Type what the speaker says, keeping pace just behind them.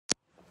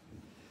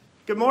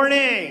Good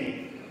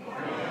morning.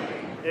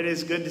 It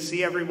is good to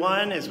see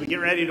everyone as we get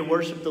ready to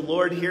worship the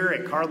Lord here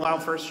at Carlisle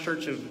First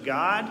Church of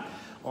God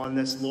on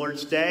this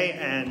Lord's Day.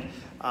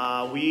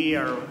 And we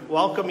are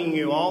welcoming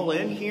you all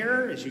in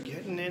here as you're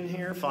getting in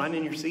here,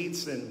 finding your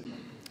seats. And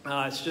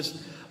it's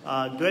just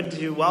good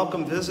to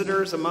welcome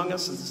visitors among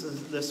us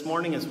this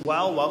morning as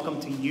well. Welcome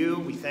to you.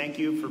 We thank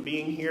you for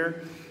being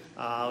here.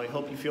 We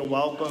hope you feel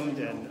welcomed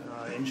and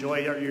enjoy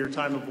your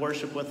time of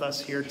worship with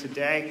us here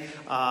today.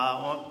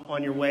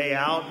 On your way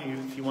out,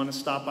 if you want to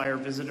stop by our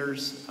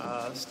visitors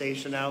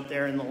station out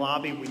there in the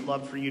lobby, we'd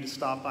love for you to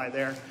stop by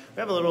there. We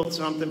have a little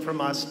something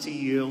from us to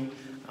you.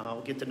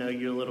 We'll get to know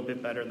you a little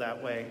bit better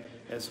that way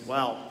as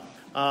well.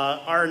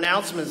 Our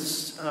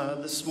announcements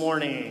this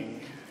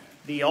morning.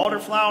 The altar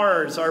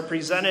flowers are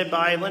presented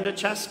by Linda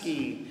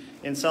Chesky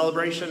in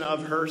celebration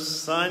of her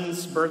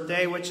son's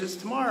birthday, which is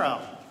tomorrow.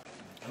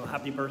 Well,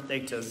 happy birthday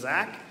to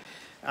Zach.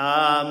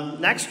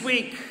 Next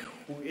week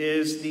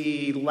is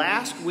the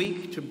last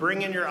week to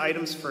bring in your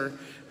items for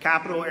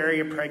Capital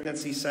Area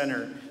Pregnancy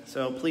Center.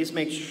 So please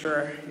make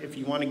sure if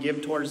you want to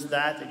give towards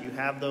that you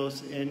have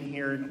those in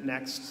here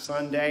next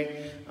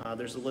Sunday.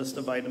 There's a list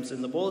of items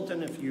in the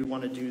bulletin if you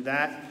want to do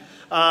that.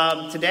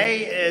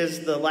 Today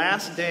is the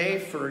last day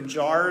for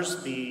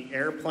JARS, the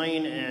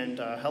airplane and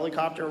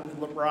helicopter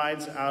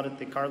rides out at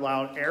the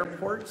Carlisle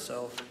Airport.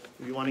 So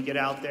if you want to get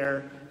out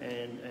there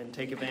and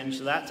take advantage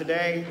of that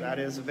today, that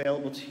is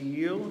available to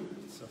you.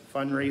 It's a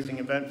fundraising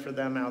event for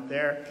them out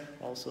there.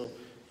 Also,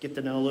 get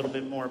to know a little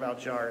bit more about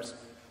JARS.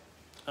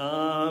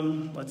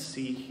 Let's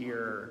see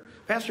here.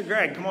 Pastor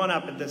Greg, come on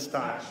up at this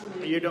time.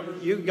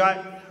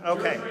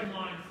 Okay.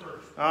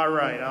 All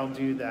right, I'll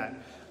do that.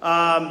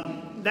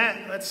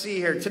 Let's see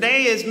here.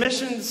 Today is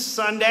Missions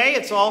Sunday.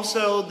 It's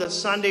also the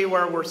Sunday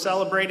where we're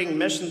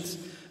celebrating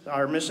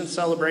our mission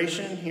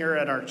celebration here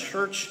at our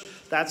church.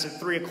 That's at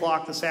 3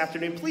 o'clock this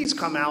afternoon. Please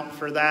come out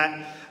for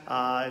that.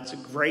 It's a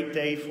great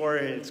day for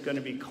it. It's going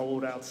to be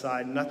cold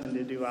outside, nothing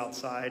to do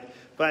outside.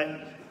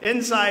 But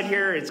inside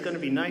here, it's going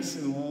to be nice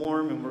and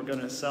warm, and we're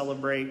going to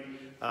celebrate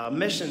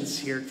missions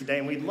here today.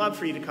 And we'd love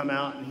for you to come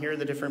out and hear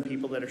the different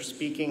people that are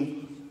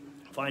speaking,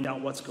 find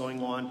out what's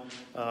going on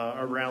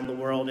around the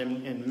world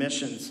in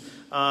missions.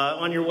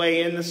 On your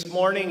way in this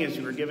morning, as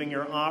you were giving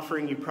your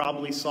offering, you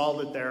probably saw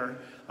that there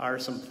are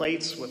some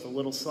plates with a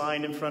little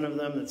sign in front of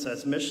them that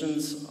says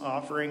missions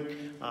offering.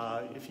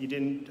 If you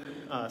didn't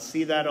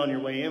see that on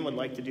your way in, would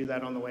like to do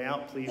that on the way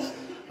out, please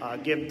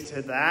give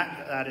to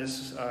that. That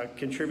is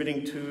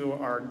contributing to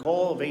our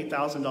goal of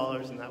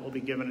 $8,000, and that will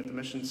be given at the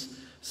missions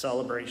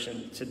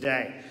celebration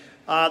today.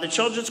 The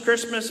Children's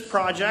Christmas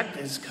Project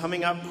is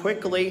coming up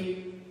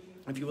quickly.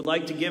 If you would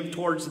like to give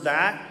towards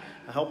that,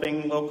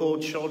 helping local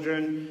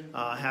children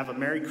have a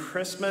Merry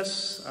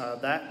Christmas,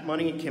 that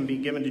money can be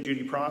given to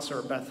Judy Prosser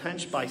or Beth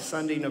Hench by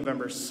Sunday,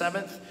 November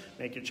 7th.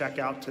 Make your check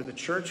out to the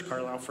church,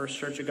 Carlisle First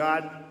Church of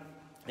God,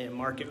 and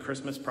Market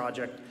Christmas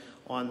Project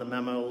on the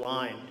memo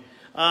line.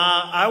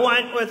 I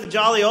went with the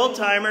Jolly Old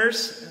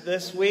Timers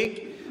this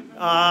week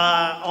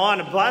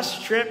on a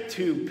bus trip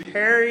to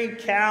Perry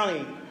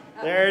County.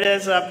 There it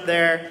is up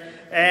there.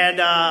 And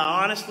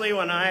honestly,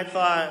 when I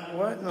thought,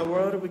 what in the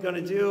world are we going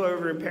to do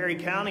over in Perry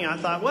County? I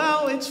thought,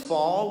 well, it's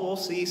fall. We'll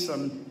see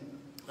some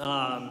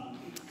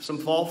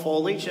fall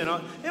foliage. You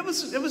know, it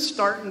was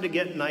starting to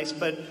get nice.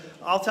 But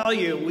I'll tell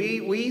you,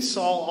 we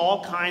saw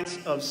all kinds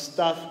of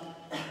stuff.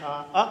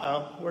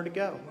 Where'd it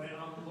go?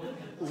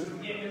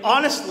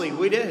 Honestly,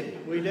 we did.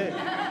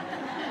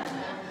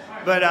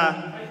 But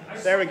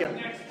there we go.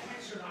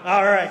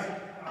 All right.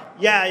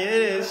 Yeah, it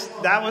is.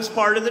 That was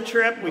part of the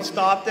trip. We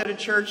stopped at a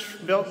church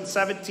built in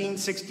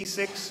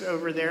 1766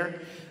 over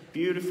there.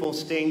 Beautiful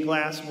stained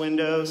glass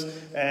windows.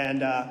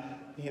 And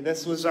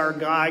this was our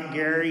guide,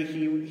 Gary.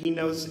 He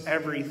knows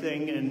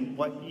everything and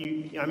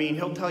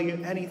he'll tell you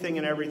anything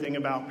and everything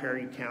about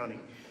Perry County.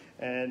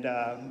 And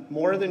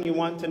more than you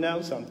want to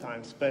know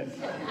sometimes. But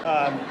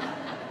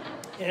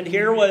and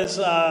here was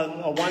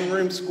a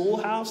one-room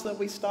schoolhouse that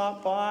we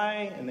stopped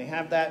by. And they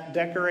have that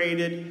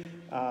decorated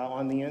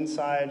on the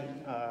inside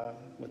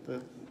with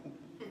the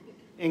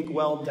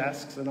inkwell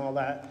desks and all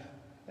that.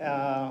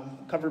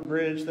 Covered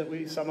bridge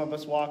that some of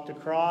us walked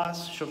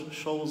across,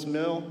 Shoals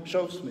Mill.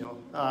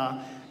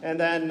 And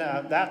then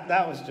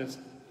that was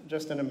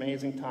just an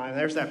amazing time.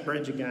 There's that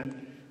bridge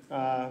again,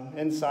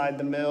 inside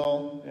the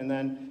mill. And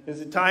then,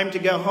 is it time to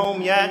go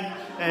home yet?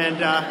 And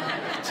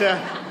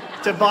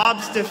to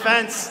Bob's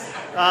defense,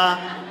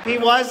 he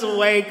was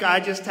awake.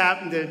 I just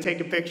happened to take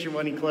a picture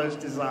when he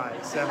closed his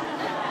eyes. So,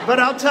 but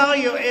I'll tell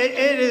you,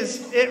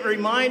 it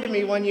reminded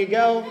me when you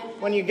go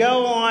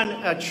on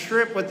a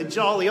trip with the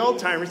Jolly Old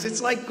Timers,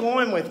 it's like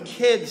going with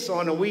kids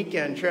on a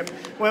weekend trip.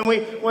 When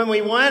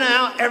we went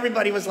out,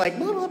 everybody was like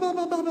blah, blah, blah,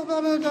 blah, blah,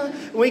 blah, blah, blah.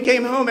 When we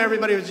came home,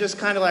 everybody was just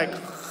kind of like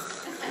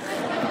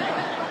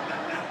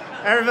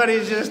everybody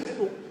was just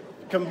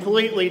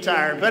completely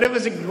tired. But it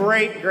was a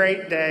great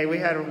day. We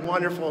had a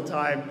wonderful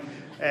time.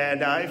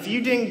 And if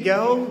you didn't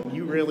go,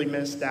 you really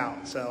missed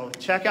out. So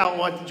check out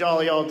what the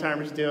Jolly Old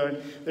Timers doing.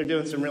 They're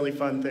doing some really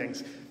fun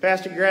things.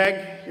 Pastor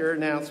Greg, your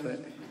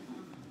announcement.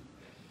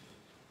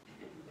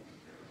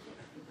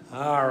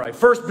 All right.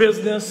 First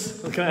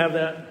business. Can I have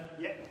that?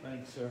 Yeah.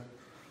 Thanks, sir.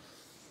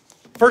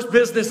 First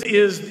business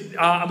is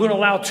I'm going to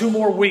allow 2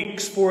 more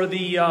weeks for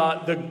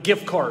the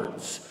gift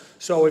cards.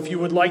 So if you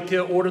would like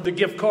to order the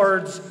gift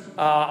cards,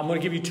 I'm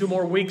going to give you 2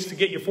 more weeks to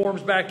get your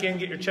forms back in,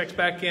 get your checks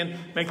back in,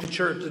 make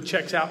the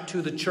checks out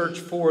to the church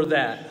for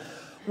that.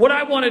 What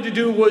I wanted to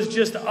do was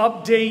just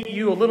update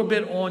you a little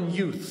bit on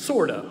youth,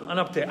 sort of, an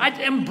update. I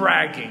am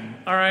bragging,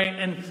 all right,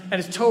 and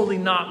it's totally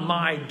not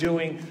my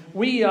doing.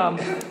 We,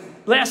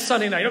 last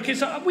Sunday night, okay,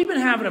 so we've been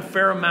having a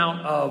fair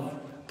amount of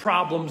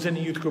problems in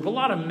the youth group, a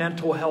lot of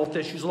mental health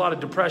issues, a lot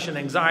of depression,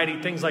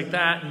 anxiety, things like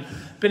that, and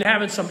been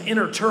having some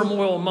inner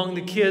turmoil among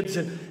the kids,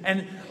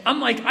 and I'm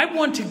like, I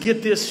want to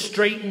get this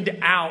straightened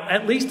out,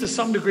 at least to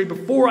some degree,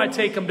 before I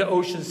take them to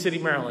Ocean City,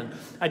 Maryland.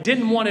 I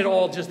didn't want it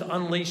all just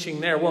unleashing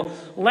there. Well,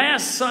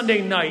 last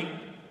Sunday night,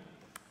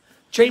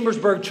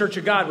 Chambersburg Church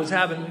of God was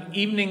having an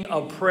evening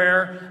of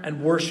prayer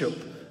and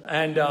worship.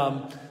 And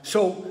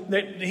so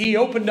he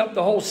opened up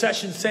the whole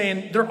session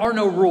saying, there are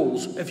no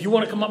rules. If you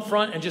want to come up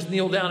front and just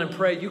kneel down and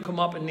pray, you come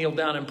up and kneel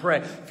down and pray.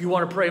 If you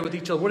want to pray with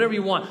each other, whatever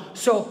you want.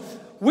 So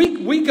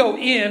we go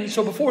in.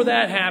 So before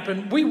that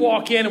happened, we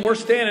walk in and we're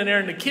standing there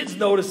and the kids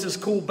notice this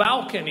cool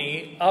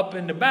balcony up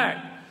in the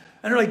back.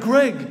 And they're like,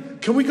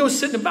 Greg, can we go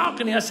sit in the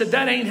balcony? I said,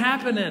 that ain't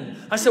happening.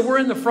 I said, we're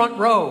in the front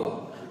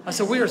row. I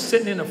said, we are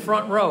sitting in the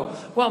front row.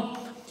 Well,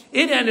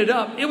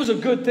 it was a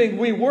good thing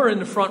we were in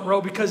the front row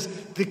because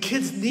the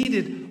kids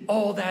needed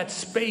all that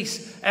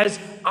space as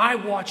I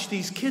watched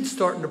these kids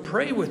starting to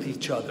pray with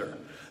each other.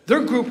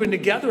 They're grouping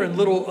together in a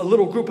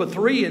little group of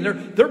 3, and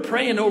they're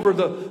praying over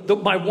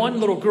my one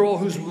little girl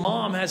whose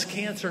mom has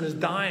cancer and is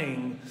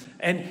dying,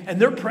 and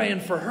they're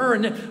praying for her.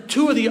 And then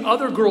 2 of the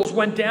other girls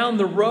went down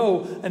the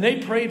row, and they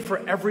prayed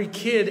for every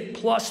kid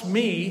plus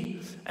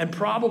me, and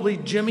probably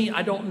Jimmy.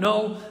 I don't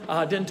know.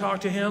 Didn't talk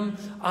to him.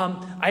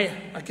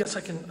 I guess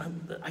I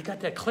can. I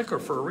got that clicker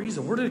for a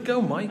reason. Where did it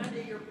go, Mike?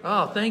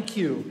 Oh, thank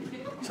you.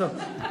 So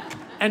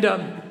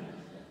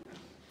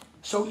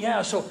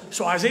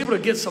I was able to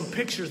get some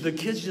pictures. The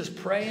kids just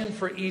praying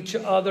for each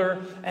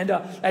other. And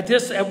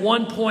at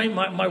one point,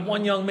 my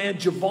one young man,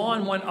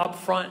 Javon, went up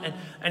front,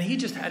 and he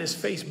just had his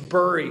face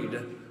buried,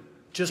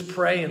 just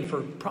praying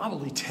for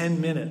probably 10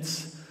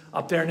 minutes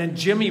up there. And then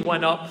Jimmy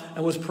went up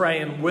and was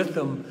praying with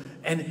them.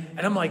 And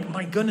I'm like,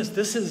 my goodness,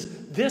 this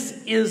is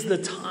the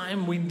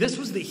time this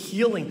was the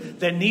healing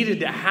that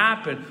needed to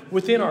happen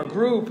within our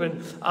group.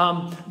 And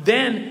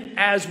then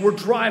as we're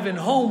driving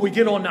home, we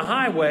get on the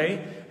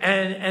highway.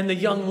 And the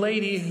young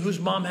lady whose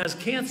mom has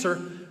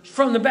cancer,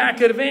 from the back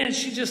of the van,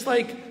 she's just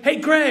like, hey,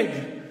 Greg,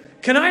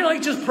 can I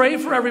just pray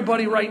for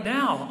everybody right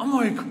now? I'm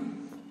like,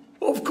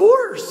 well, of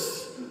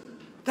course.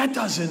 That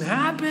doesn't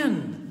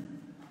happen.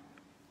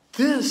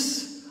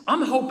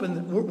 I'm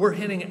hoping we're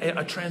hitting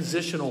a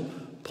transitional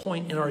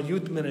point in our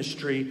youth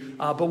ministry.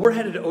 But we're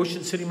headed to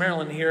Ocean City,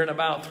 Maryland here in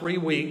about 3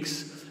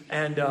 weeks.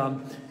 And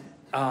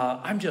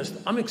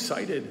I'm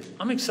excited.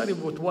 I'm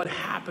excited with what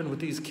happened with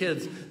these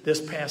kids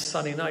this past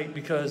Sunday night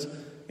because,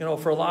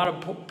 for a lot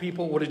of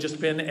people it would have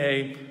just been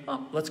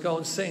let's go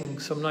and sing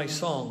some nice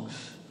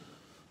songs.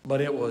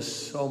 But it was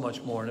so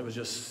much more. And it was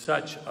just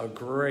such a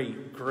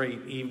great,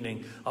 great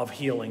evening of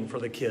healing for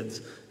the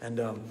kids.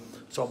 And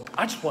so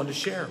I just wanted to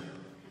share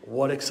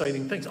what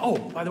exciting things. Oh,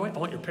 by the way, I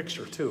want your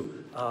picture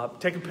too.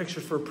 Taking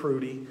pictures for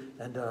Prudy.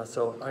 And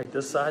all right,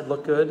 this side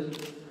look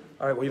good.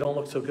 All right, well, you don't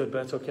look so good,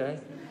 but that's okay.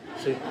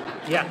 See,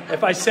 yeah,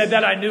 if I said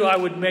that, I knew I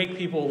would make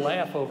people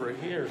laugh over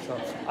here.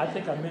 So I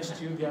think I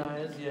missed you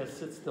guys. Yeah,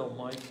 sit still,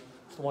 Mike.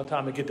 It's the one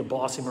time I get to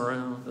boss him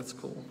around. That's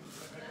cool.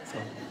 So.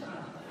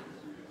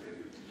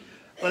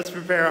 Let's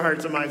prepare our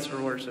hearts and minds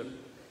for worship.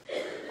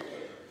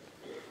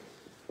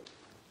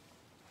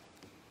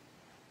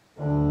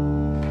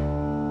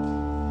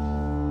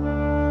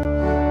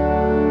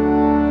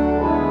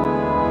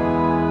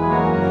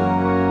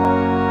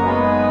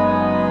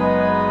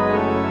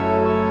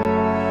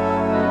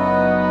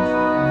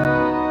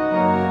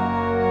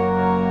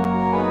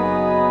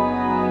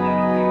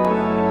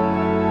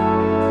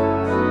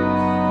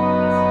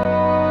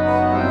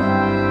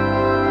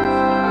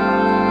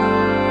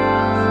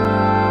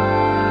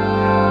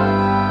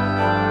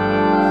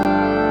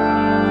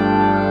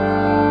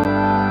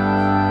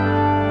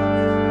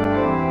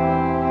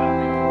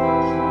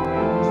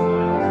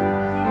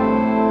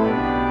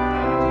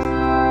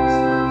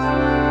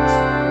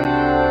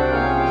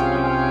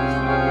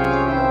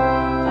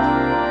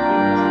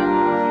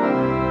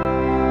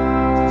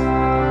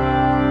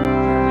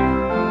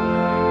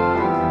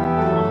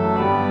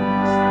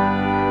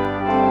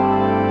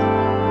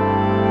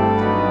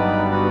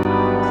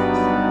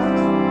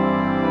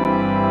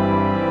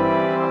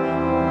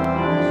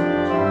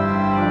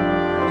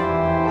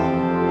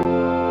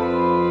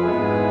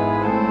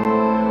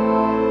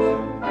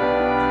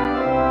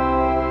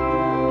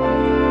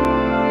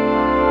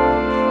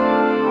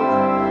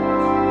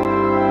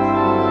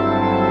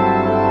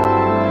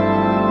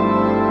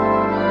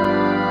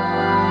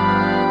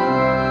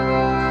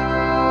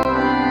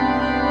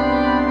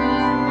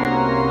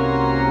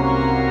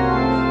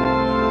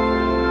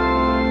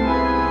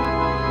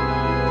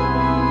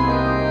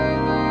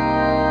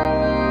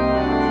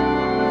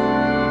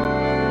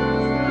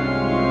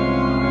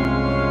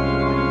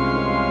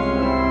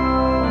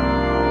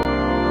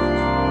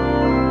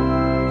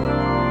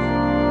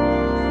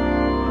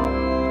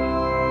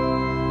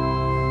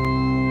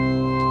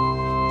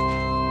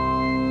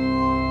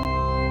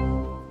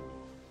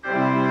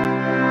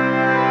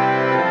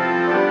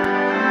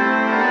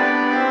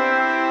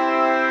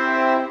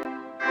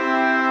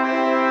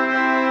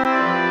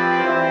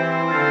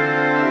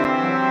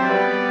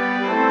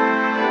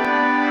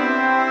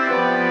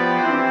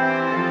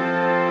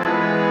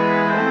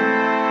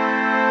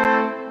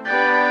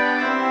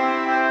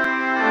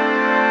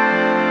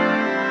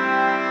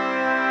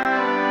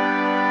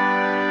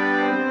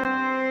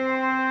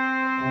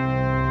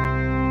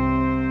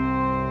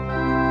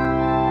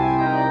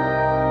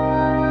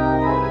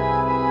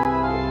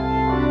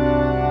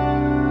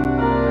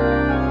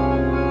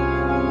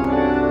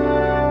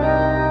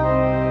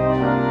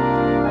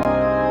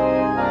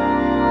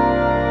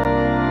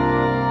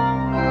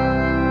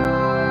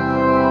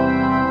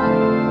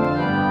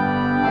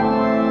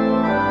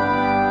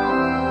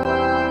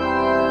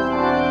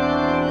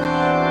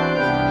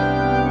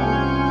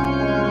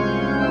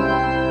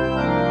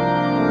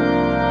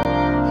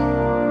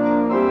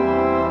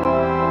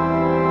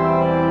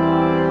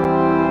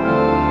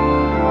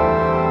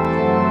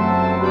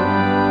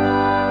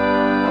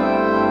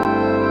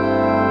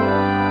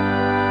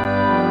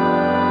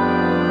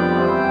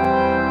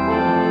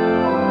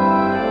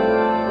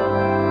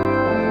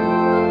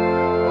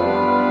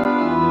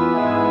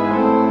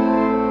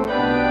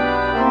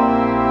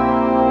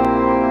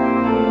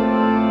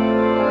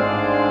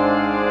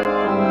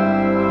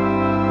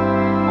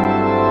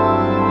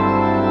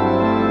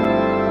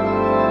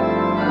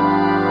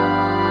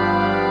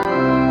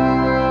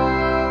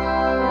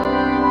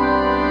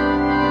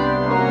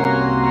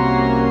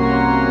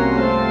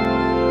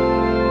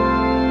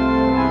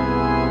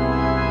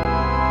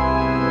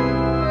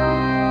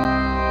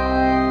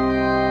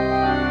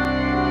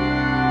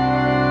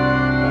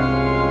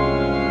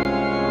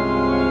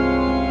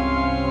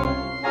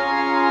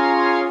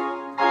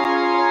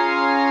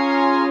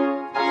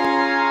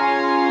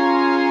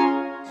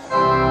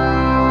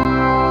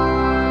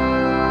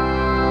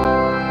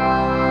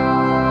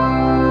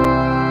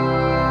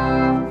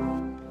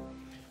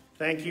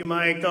 Thank you,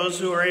 Mike. Those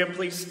who are able,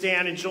 please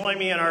stand and join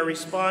me in our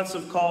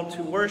responsive call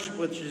to worship,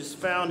 which is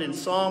found in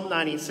Psalm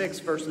 96,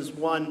 verses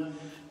 1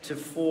 to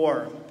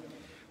 4.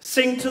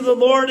 Sing to the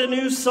Lord a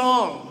new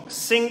song.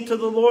 Sing to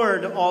the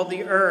Lord, all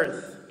the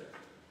earth.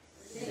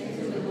 Sing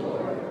to the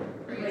Lord,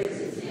 praise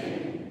his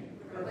name,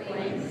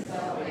 proclaim his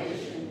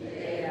salvation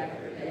day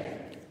after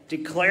day.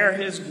 Declare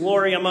his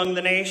glory among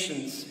the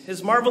nations,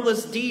 his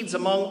marvelous deeds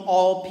among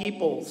all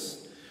peoples.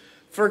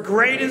 For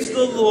great is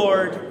the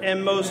Lord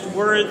and most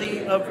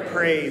worthy of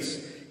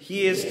praise.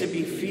 He is to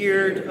be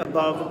feared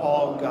above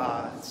all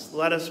gods.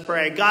 Let us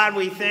pray. God,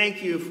 we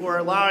thank you for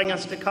allowing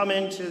us to come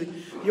into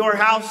your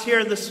house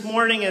here this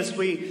morning as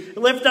we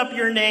lift up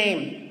your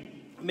name.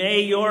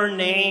 May your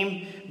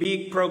name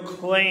be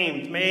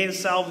proclaimed. May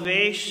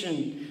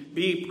salvation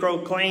be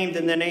proclaimed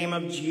in the name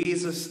of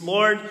Jesus.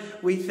 Lord,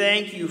 we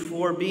thank you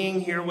for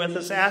being here with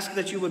us. Ask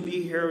that you would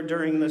be here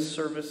during this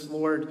service,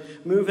 Lord.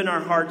 Move in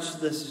our hearts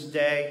this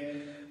day.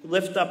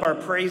 Lift up our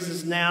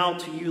praises now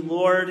to you,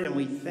 Lord, and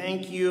we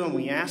thank you and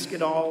we ask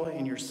it all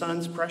in your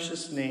Son's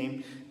precious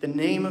name, the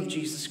name of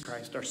Jesus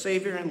Christ, our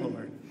Savior and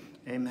Lord.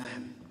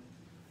 Amen.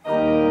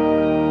 Glory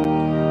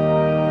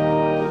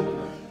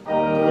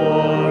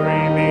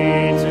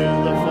be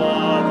to the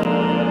Father,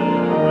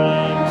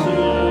 and to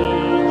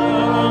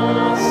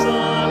the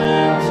Son,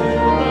 and to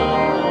the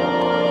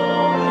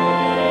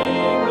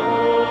Holy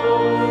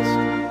Ghost,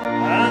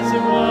 as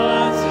it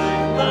was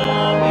in the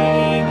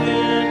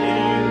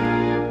beginning,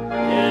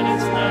 it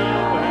is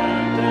now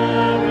and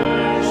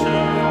ever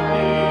shall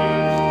be,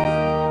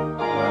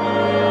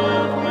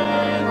 world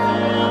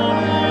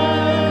without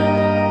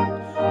end.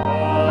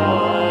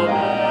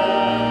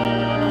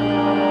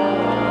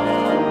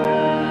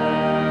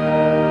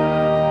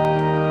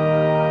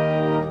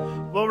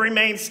 Amen. We'll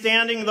remain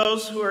standing,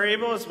 those who are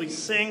able, as we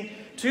sing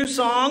two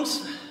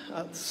songs,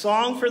 a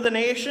song for the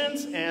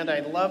nations, and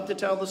I'd love to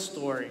tell the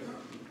story.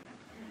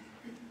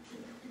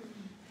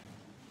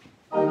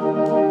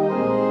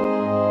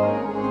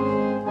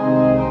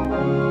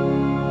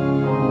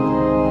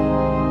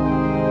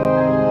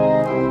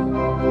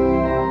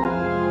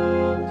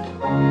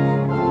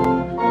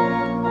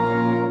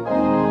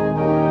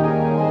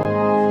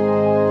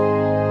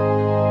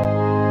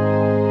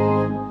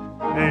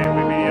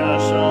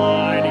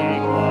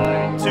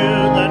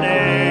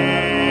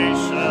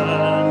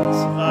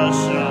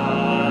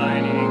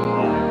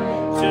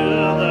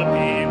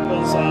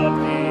 Of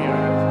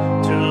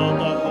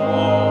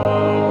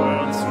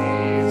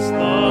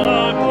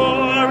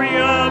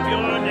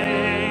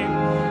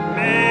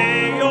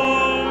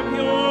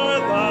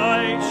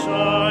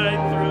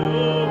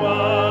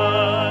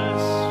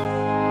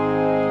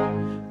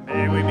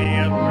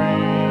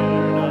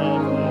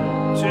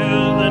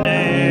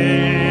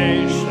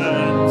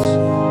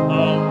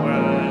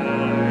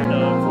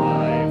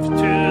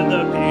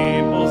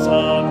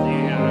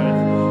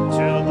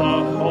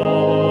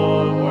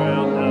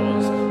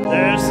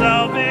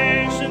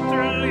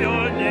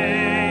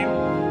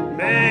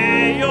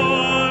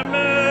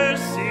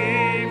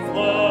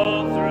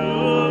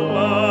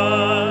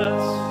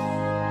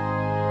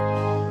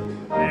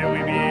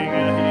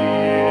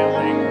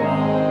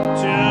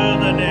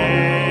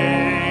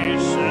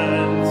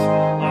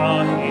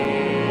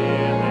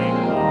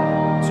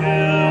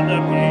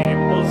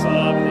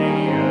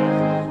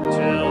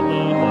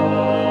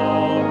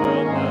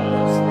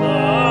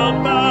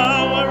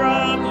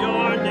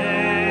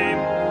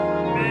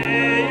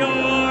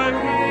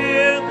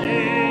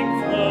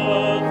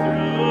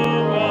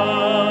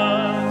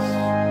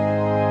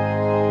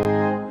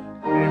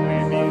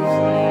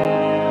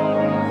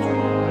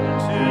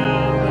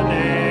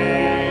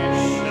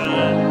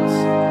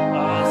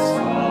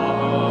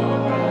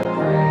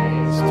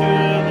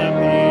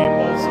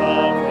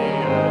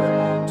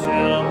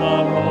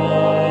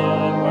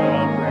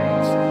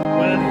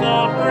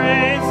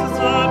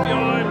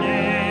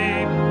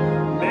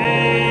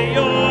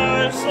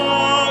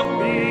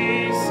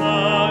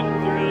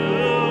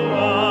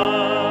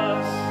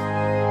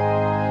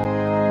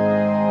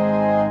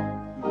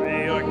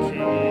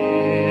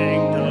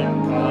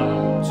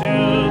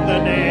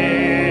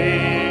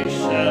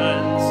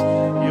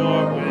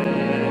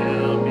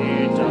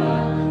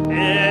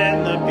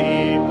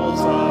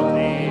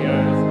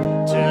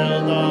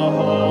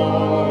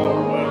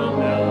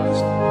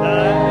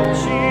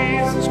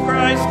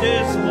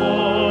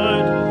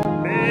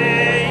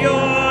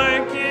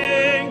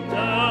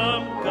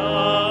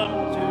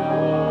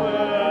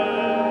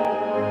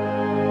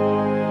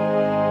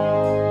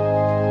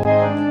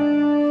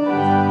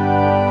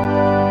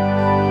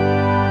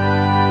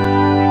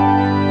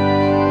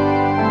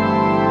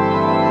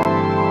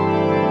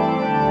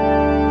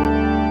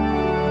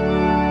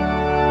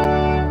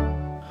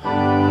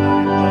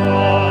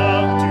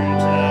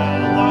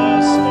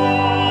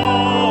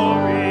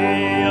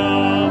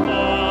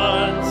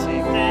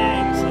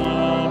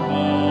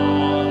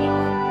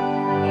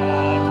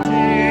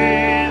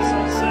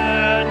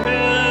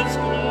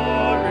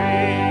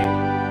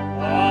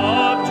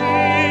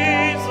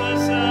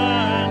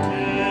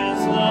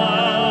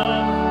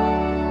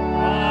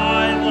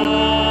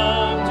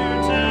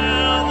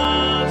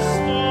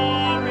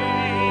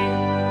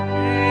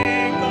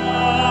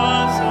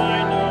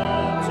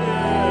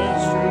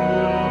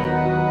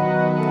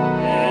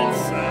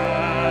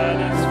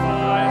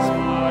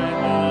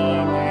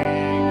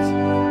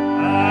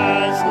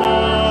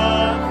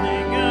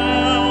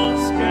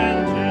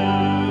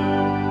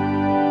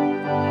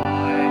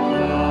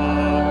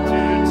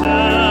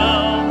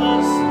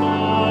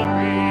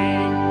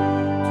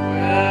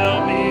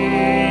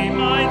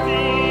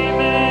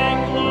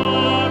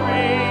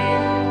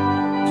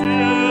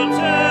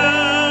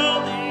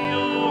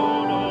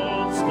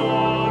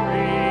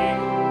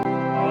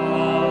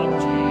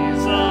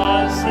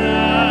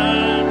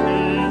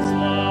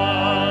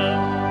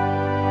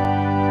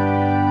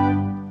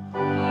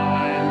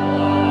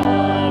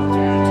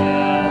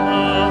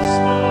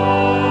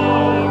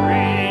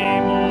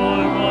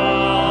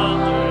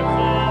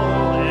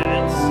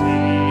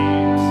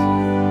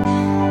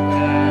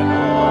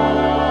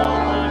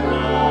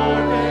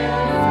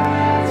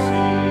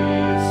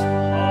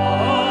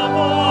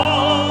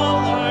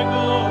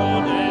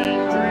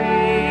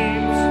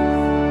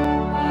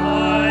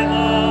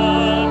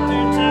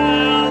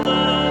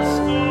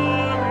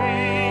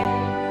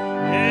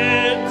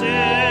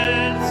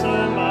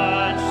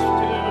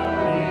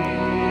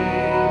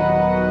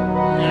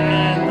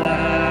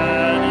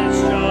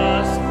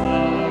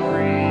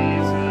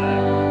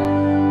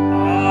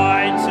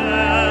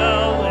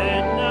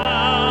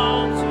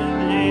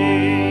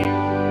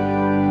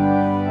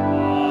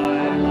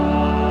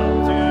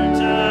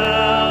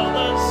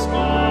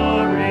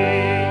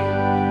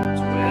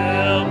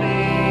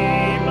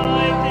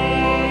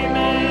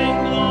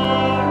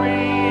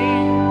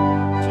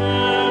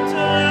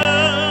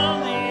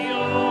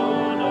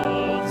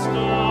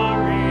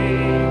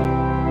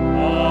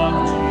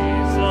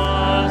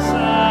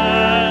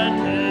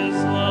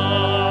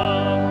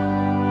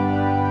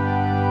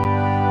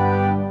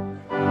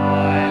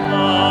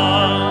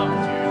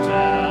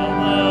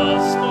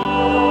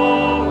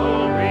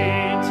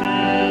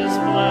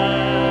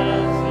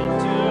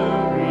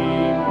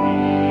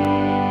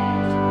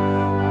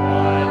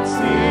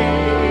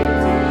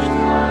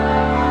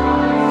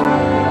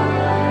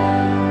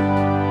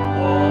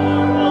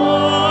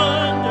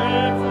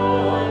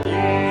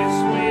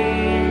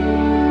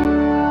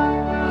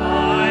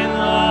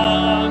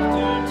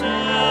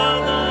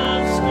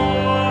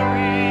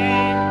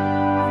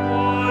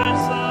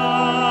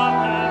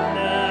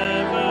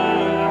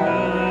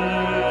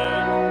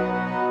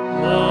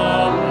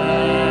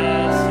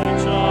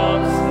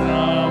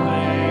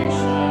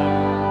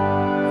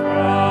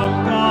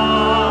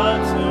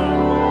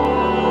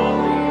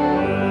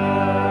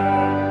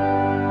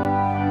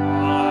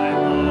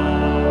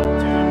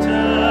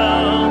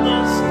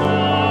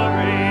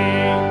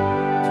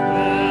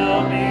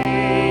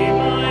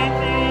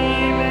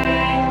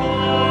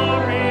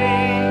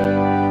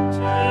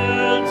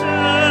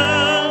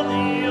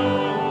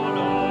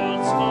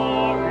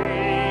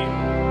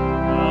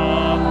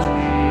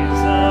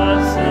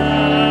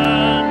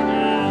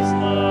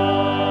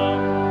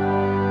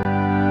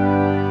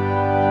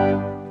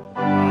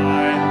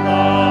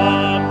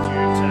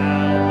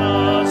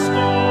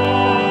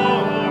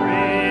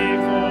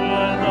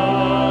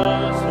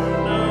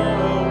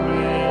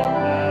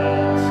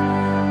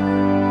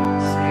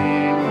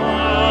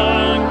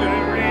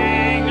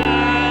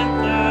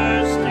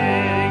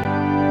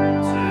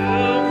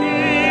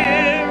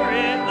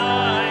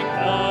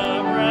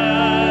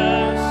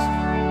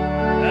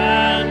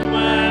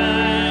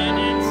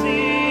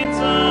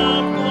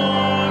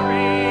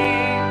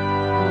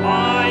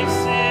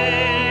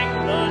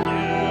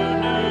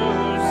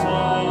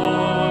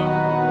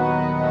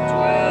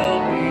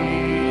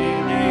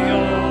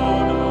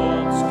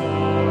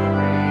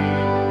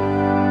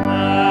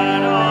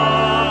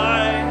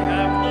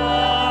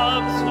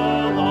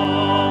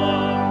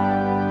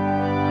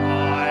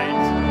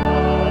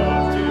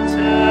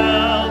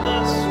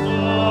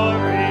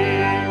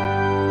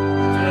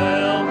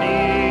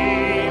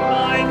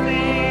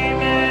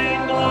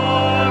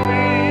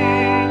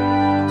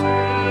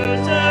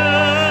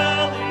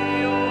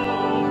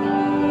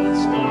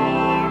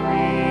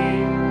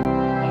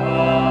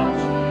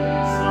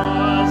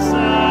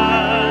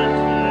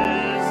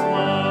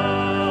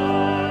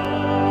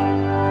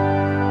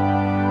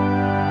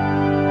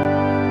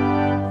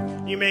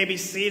may be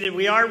seated.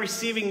 We are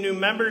receiving new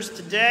members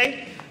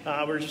today.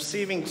 We're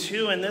receiving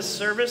 2 in this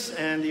service,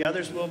 and the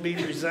others will be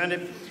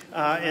presented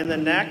in the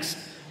next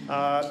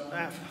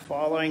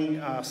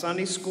following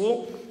Sunday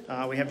school.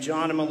 We have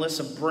John and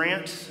Melissa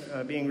Brandt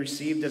being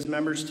received as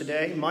members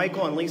today.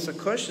 Michael and Lisa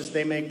Cush as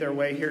they make their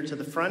way here to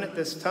the front at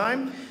this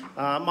time.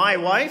 My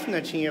wife,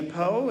 Natia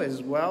Poe,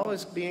 as well,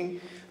 is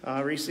being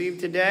received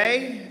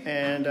today.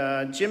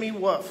 And Jimmy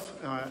Wolf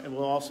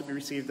will also be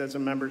received as a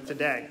member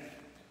today.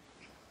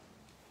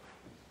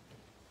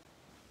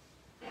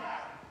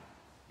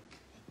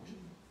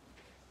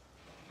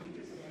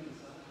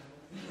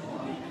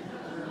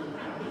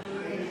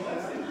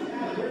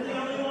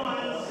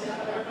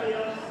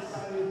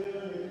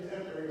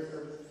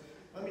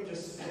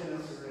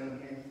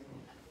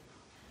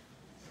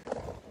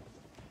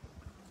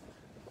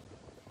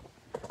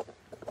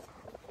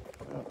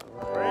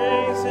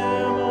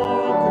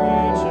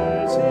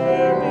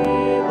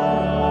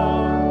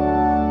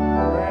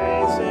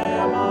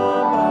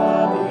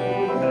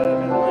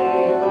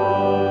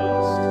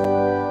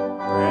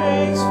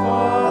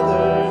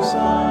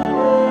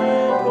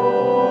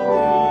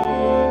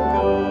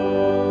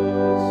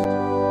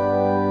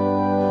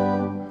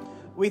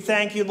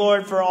 Thank you,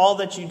 Lord, for all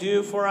that you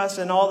do for us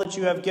and all that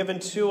you have given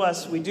to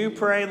us. We do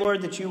pray,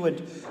 Lord, that you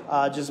would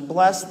just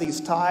bless these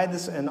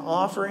tithes and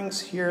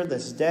offerings here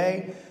this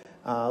day.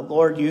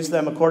 Lord, use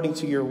them according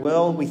to your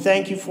will. We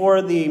thank you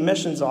for the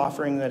missions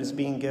offering that is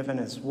being given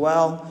as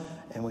well.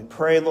 And we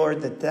pray,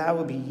 Lord, that that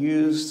would be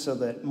used so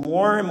that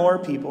more and more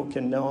people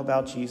can know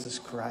about Jesus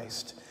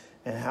Christ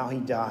and how he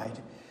died.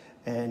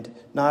 And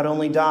not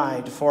only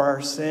died for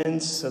our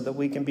sins so that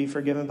we can be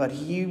forgiven, but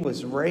he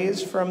was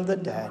raised from the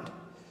dead.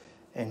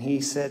 And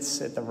he sits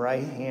at the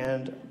right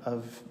hand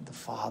of the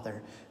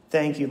Father.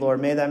 Thank you,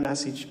 Lord. May that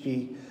message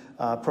be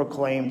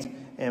proclaimed.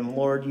 And,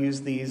 Lord,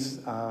 use these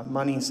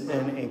monies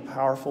in a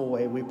powerful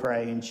way, we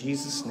pray. In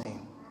Jesus'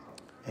 name,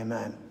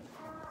 amen.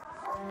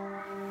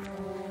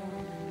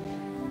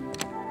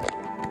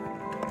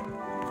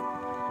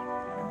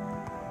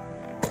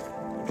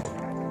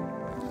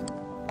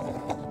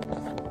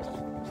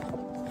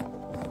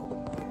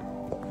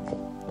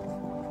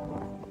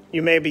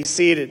 You may be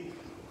seated.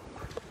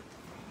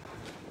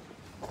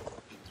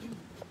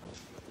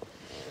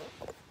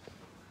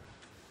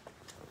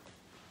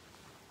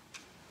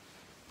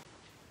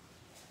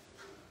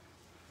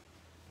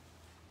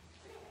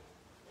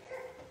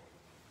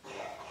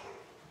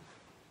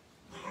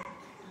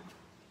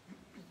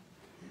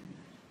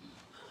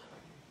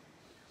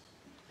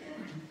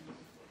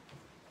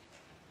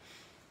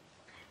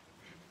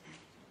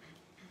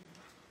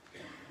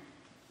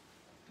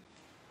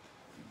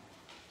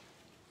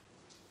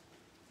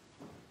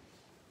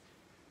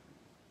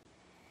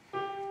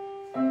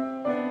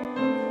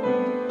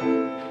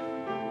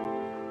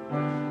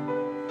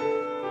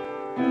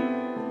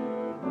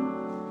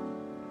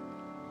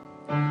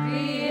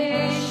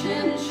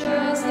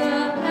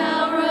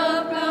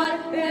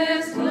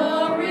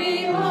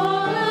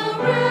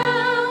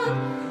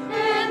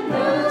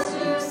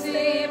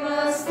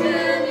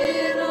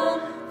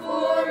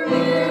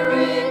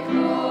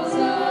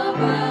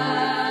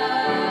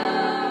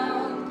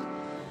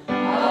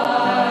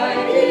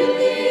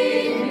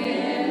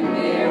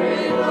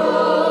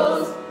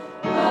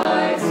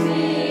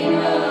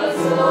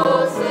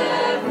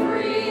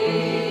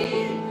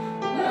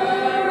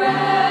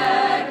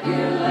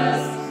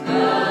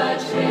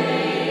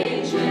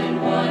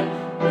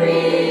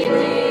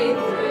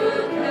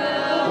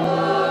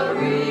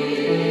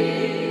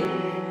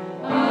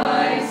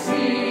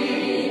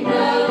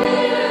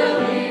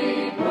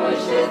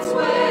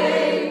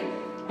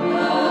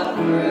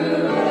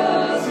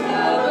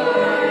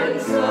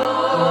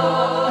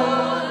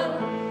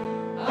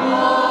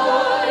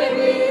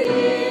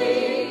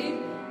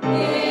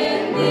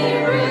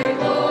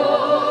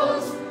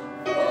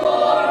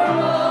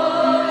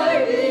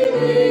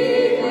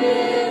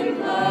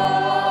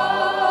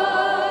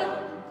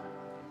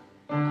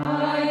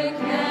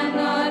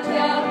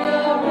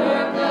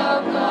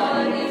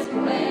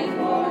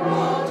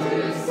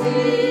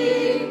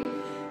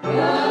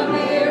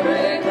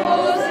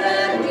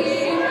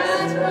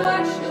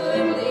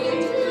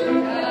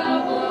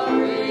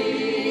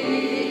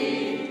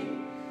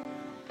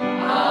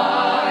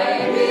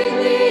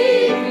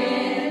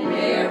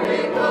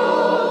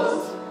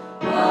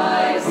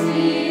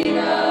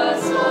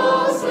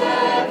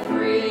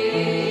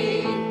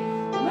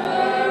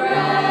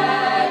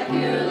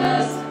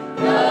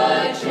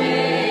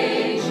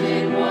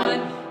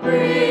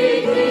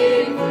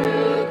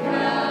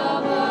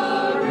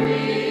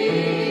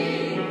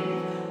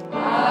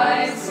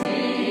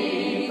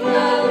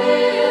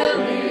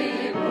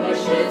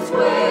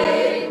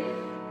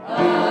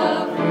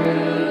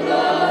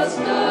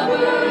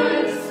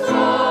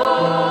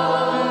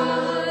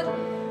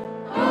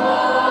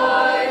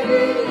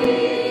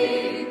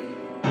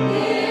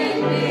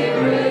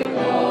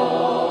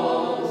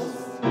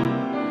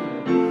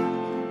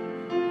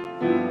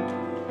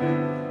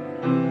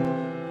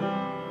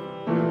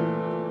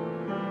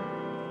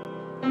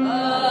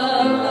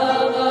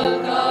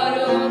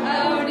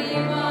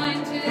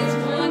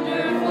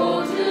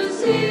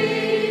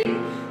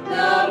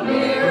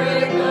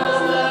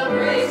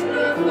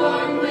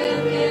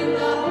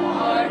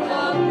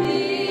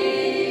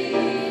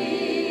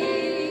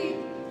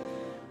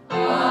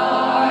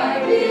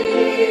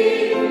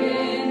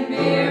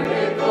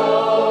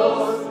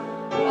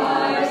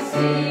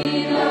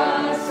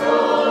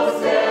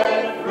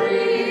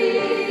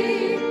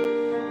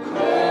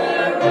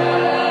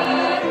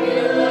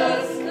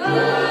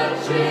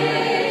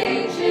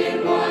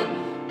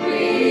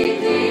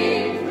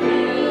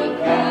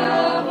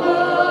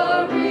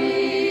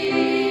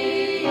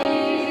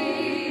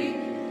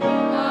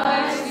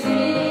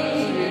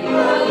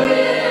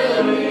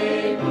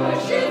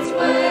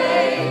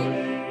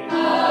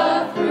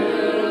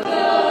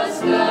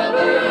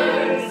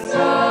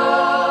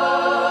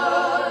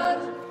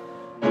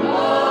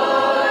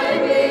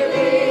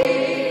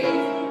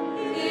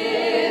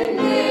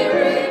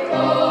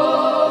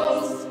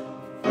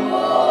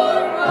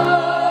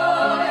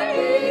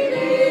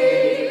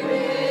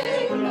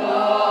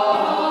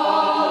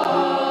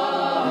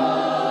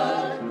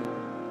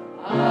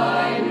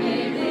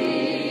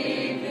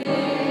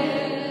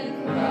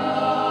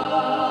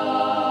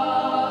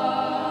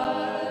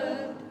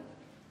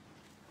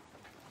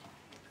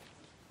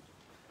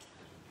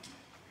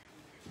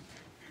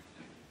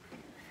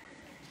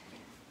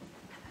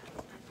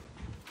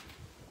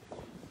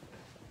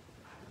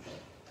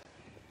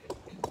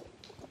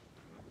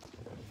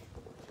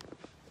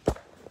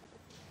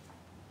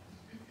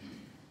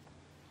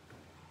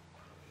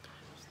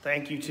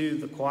 Thank you to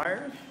the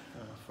choir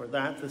for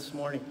that this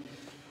morning.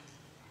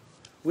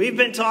 We've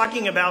been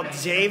talking about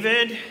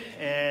David,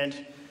 and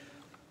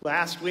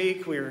last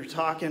week we were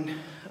talking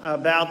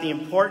about the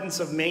importance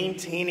of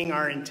maintaining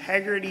our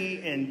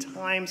integrity in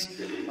times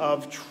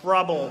of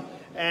trouble.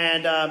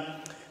 And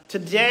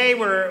today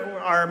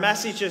our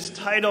message is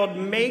titled,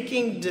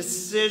 Making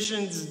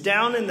Decisions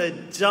Down in the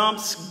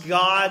Dumps,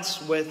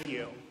 God's With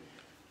You.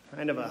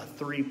 Kind of a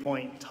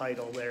 3-point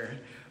title there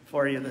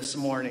for you this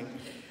morning.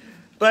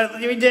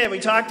 But we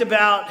talked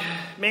about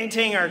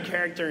maintaining our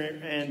character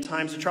in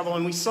times of trouble.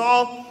 And we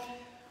saw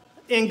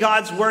in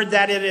God's word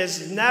that it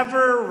is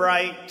never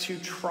right to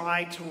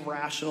try to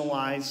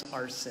rationalize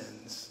our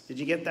sins. Did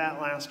you get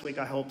that last week?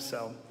 I hope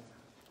so.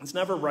 It's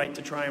never right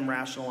to try and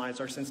rationalize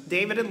our sins.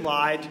 David had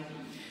lied,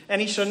 and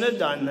he shouldn't have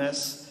done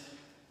this.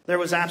 There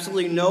was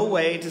absolutely no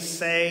way to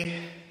say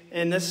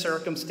in this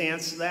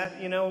circumstance that,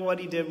 what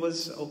he did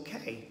was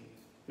okay.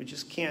 We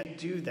just can't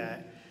do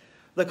that.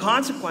 The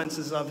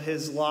consequences of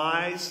his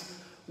lies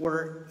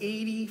were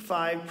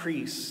 85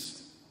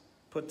 priests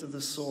put to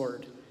the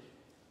sword,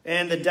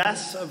 and the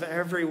deaths of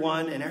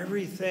everyone and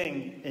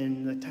everything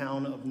in the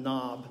town of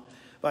Nob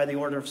by the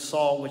order of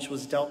Saul, which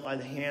was dealt by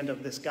the hand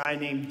of this guy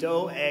named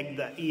Doeg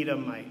the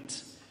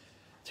Edomite.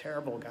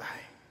 Terrible guy.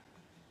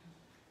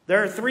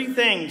 There are 3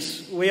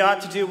 things we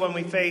ought to do when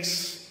we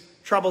face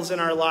troubles in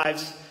our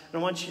lives,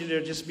 and I want you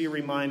to just be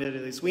reminded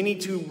of this. We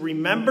need to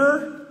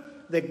remember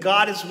that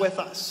God is with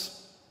us.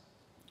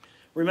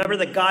 Remember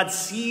that God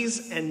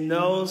sees and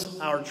knows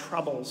our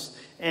troubles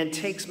and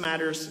takes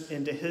matters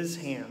into his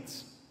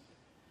hands,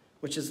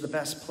 which is the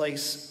best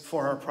place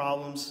for our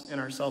problems and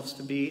ourselves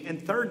to be.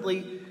 And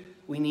thirdly,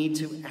 we need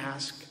to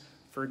ask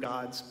for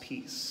God's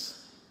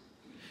peace.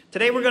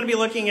 Today we're going to be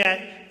looking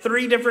at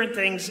 3 different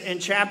things in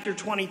chapter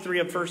 23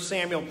 of 1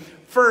 Samuel.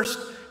 First,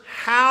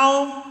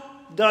 how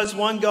does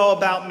one go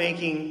about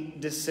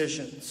making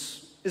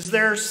decisions? Is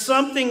there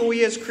something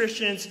we as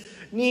Christians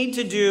need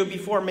to do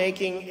before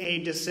making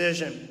a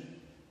decision?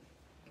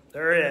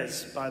 There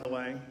is, by the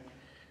way.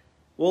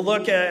 We'll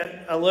look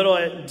at a little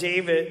at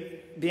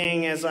David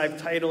being, as I've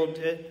titled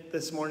it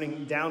this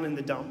morning, down in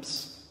the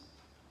dumps.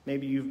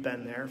 Maybe you've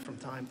been there from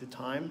time to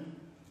time.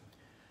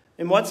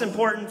 And what's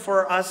important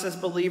for us as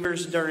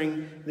believers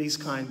during these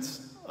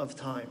kinds of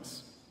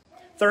times.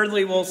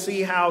 Thirdly, we'll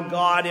see how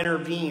God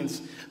intervenes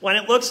when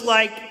it looks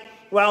like,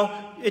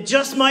 it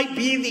just might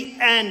be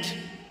the end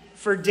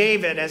for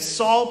David as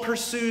Saul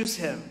pursues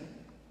him.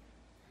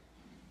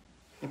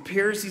 It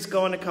appears he's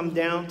going to come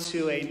down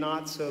to a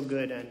not so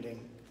good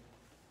ending.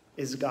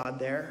 Is God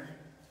there?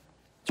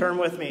 Turn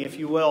with me, if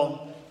you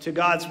will, to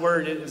God's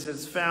word as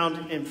it's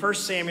found in 1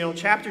 Samuel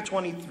chapter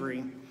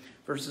 23,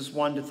 verses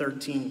 1 to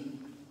 13.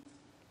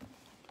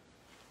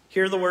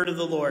 Hear the word of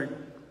the Lord.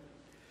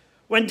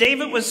 When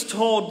David was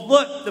told,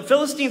 "Look, the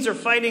Philistines are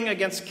fighting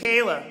against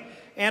Keilah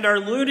and are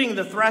looting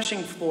the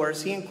threshing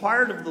floors," he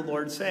inquired of the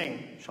Lord,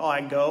 saying, "Shall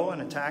I go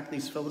and attack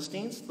these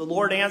Philistines?" The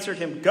Lord answered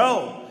him,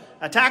 "Go,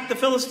 attack the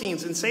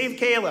Philistines and save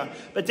Keilah."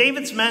 But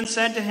David's men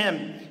said to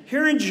him,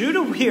 "Here in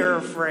Judah we are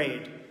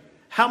afraid.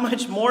 How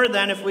much more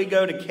then if we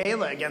go to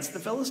Keilah against the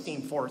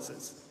Philistine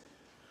forces?"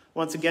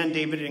 Once again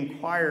David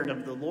inquired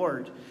of the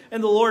Lord,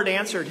 and the Lord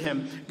answered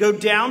him, "Go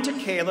down to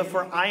Keilah,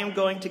 for I am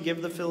going to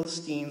give the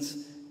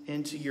Philistines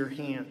into your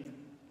hand."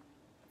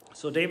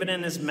 So David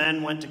and his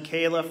men went to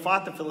Keilah,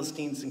 fought the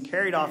Philistines, and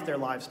carried off their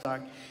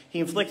livestock. He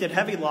inflicted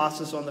heavy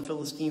losses on the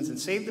Philistines and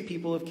saved the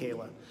people of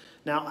Keilah.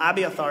 Now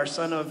Abiathar,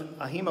 son of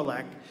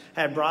Ahimelech,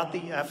 had brought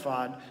the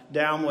ephod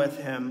down with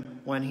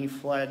him when he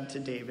fled to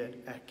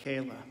David at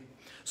Keilah.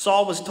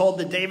 Saul was told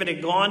that David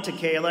had gone to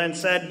Keilah and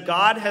said,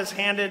 "God has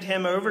handed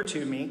him over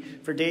to me,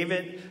 for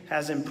David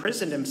has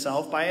imprisoned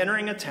himself by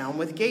entering a town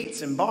with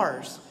gates and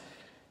bars."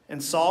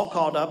 And Saul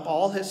called up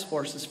all his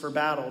forces for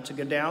battle to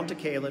go down to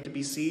Keilah to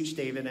besiege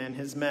David and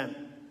his men.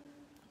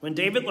 When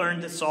David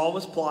learned that Saul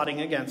was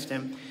plotting against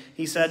him,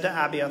 he said to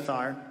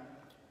Abiathar,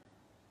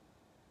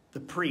 the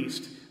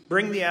priest,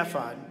 "Bring the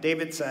ephod."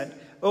 David said,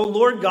 "O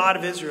Lord God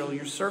of Israel,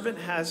 your servant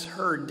has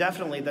heard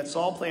definitely that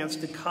Saul plans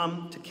to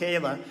come to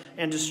Keilah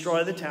and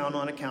destroy the town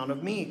on account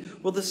of me.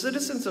 Will the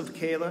citizens of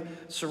Keilah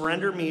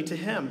surrender me to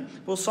him?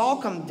 Will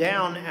Saul come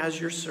down as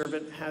your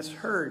servant has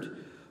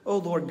heard? O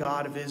Lord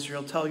God of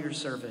Israel, tell your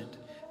servant."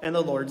 And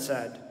the Lord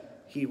said,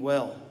 "He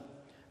will."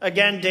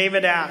 Again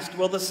David asked,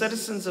 "Will the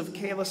citizens of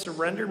Keilah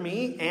surrender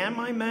me and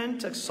my men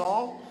to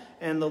Saul?"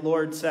 And the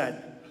Lord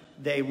said,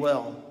 "They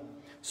will."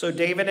 So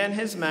David and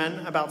his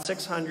men, about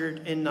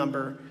 600 in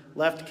number,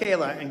 left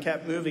Keilah and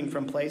kept moving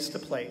from place to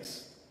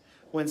place.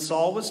 When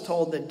Saul was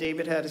told that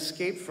David had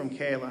escaped from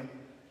Keilah,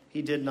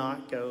 he did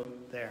not go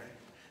there.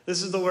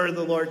 This is the word of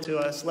the Lord to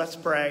us. Let's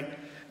pray.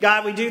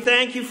 God, we do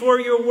thank you for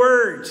your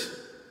word.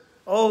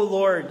 Oh,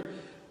 Lord,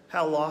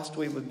 how lost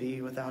we would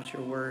be without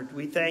your word.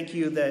 We thank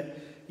you that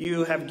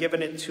you have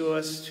given it to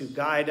us to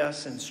guide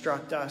us,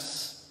 instruct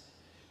us,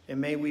 and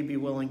may we be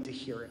willing to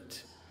hear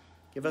it.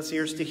 Give us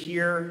ears to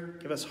hear.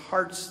 Give us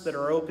hearts that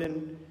are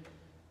open.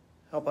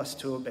 Help us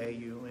to obey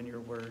you and your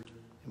word.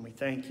 And we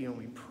thank you and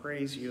we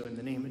praise you in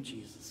the name of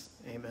Jesus.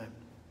 Amen.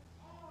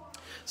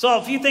 So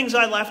a few things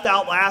I left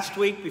out last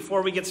week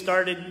before we get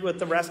started with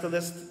the rest of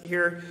this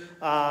here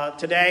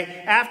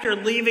today. After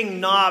leaving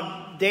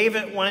Nob,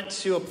 David went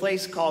to a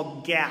place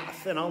called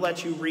Gath, and I'll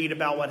let you read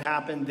about what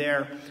happened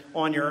there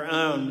on your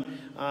own.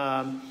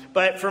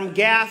 But from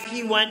Gath,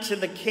 he went to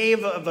the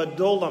cave of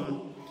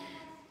Adullam.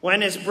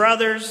 When his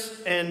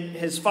brothers and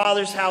his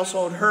father's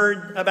household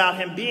heard about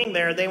him being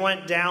there, they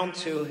went down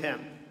to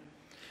him.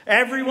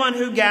 Everyone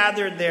who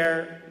gathered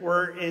there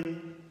were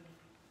in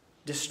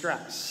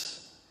distress,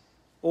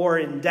 or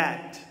in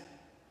debt,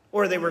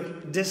 or they were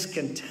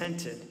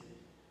discontented.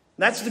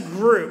 That's the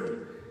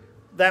group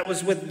that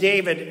was with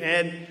David,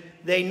 and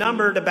they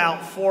numbered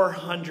about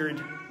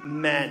 400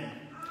 men.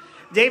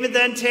 David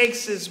then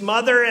takes his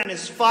mother and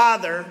his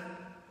father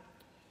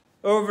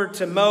over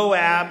to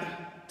Moab,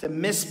 to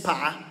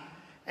Mizpah,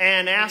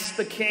 and asks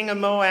the king of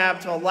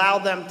Moab to allow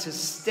them to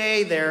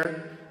stay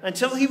there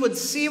until he would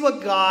see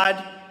what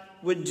God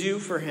would do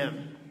for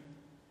him.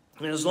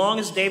 And as long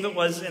as David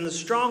was in the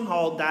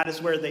stronghold, that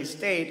is where they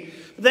stayed.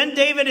 But then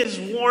David is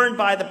warned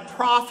by the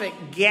prophet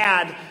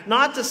Gad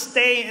not to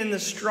stay in the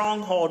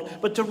stronghold,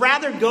 but to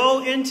rather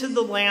go into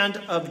the land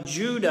of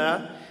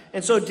Judah.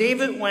 And so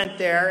David went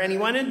there, and he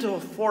went into a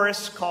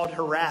forest called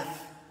Hereth.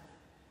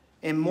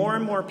 And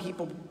more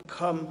people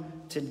come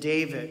to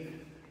David.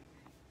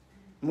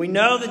 And we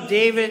know that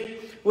David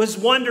was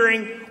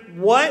wondering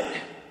what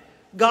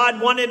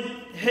God wanted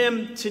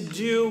him to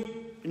do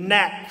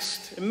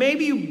next. And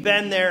maybe you've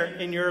been there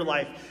in your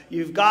life.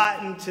 You've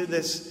gotten to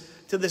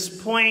this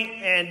point,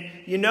 and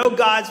you know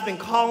God's been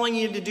calling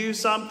you to do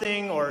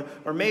something, or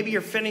maybe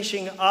you're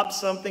finishing up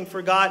something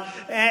for God,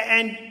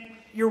 and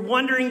you're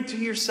wondering to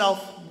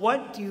yourself,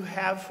 what do you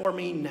have for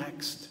me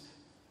next,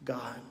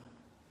 God?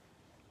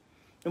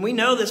 And we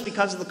know this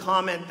because of the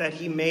comment that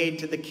he made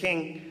to the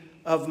king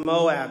of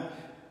Moab.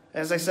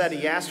 As I said,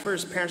 he asked for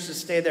his parents to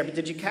stay there. But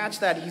did you catch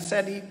that? He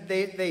said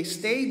they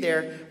stayed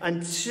there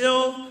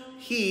until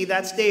he,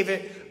 that's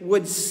David,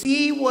 would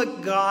see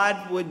what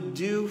God would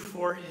do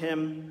for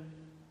him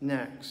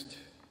next.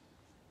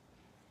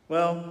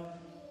 Well,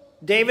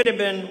 David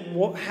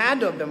had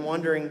to have been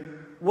wondering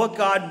what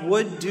God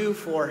would do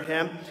for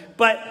him.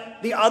 But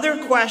the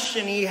other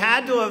question he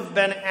had to have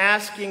been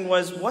asking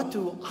was, what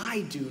do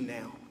I do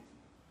now?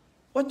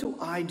 What do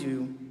I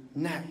do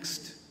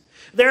next?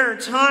 There are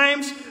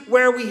times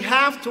where we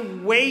have to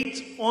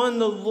wait on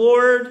the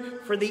Lord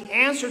for the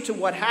answer to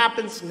what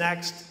happens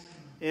next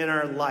in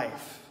our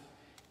life.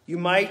 You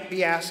might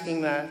be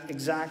asking that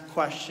exact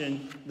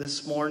question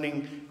this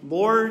morning.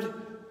 Lord,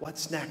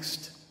 what's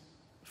next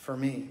for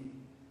me?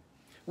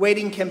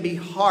 Waiting can be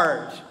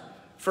hard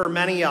for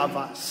many of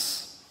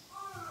us.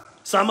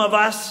 Some of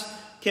us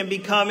can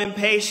become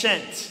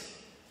impatient,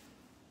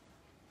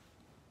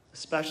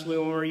 especially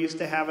when we're used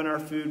to having our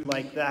food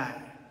like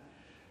that.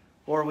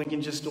 Or we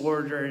can just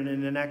order it,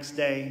 and the next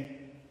day,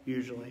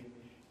 usually,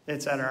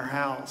 it's at our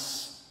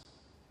house.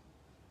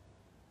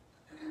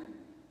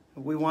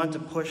 We want to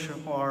push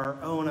our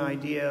own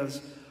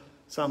ideas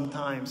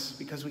sometimes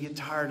because we get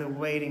tired of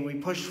waiting. We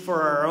push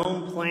for our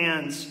own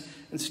plans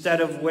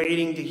instead of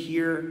waiting to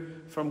hear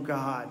from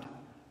God.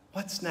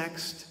 What's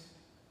next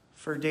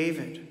for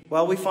David?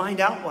 Well, we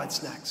find out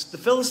what's next. The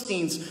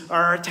Philistines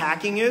are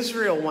attacking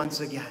Israel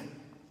once again.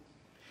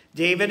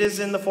 David is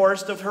in the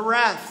forest of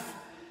Hereth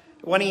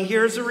when he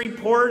hears a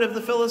report of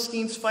the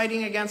Philistines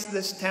fighting against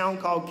this town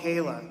called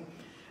Keilah.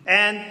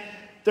 And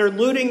they're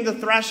looting the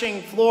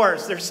threshing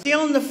floors. They're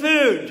stealing the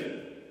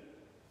food.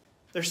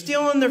 They're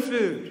stealing their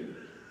food.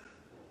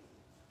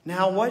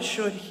 Now, what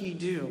should he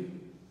do?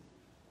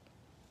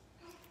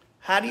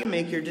 How do you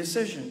make your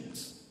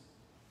decisions?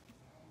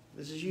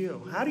 This is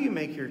you. How do you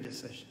make your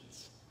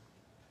decisions?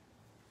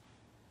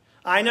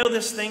 I know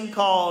this thing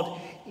called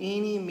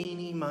eeny,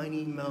 meeny,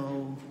 miny,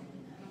 moe.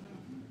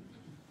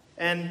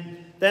 And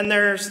then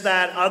there's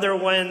that other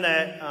one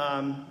that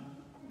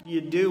you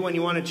do when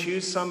you want to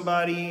choose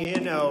somebody,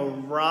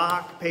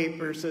 rock,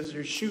 paper,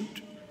 scissors,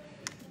 shoot.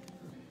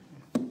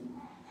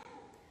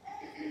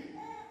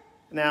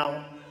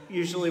 Now,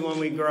 usually when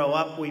we grow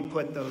up, we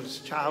put those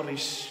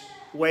childish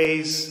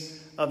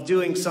ways of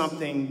doing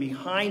something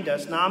behind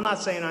us. Now, I'm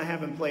not saying I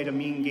haven't played a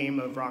mean game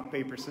of rock,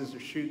 paper,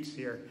 scissors, shoots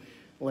here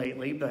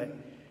lately, but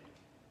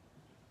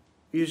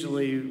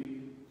usually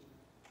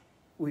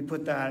we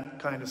put that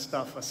kind of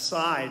stuff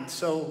aside.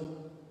 So,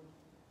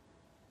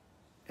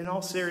 in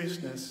all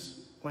seriousness,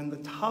 when the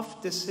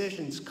tough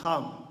decisions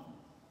come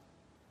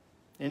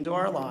into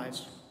our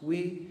lives,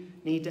 we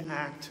need to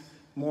act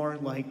more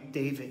like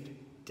David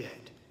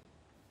did.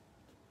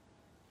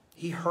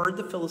 He heard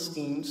the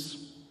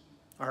Philistines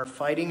are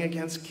fighting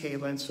against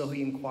Keilah, and so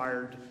he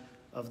inquired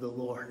of the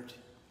Lord.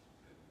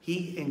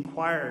 He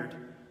inquired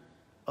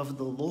of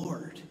the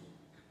Lord.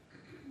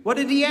 What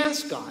did he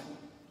ask God?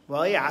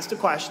 Well, he asked a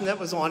question that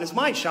was on his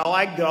mind. Shall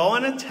I go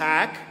and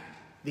attack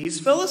these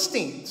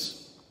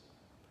Philistines?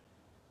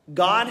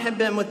 God had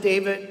been with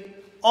David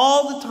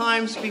all the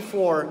times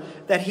before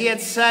that he had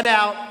set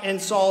out in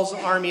Saul's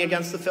army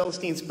against the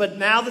Philistines. But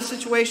now the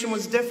situation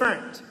was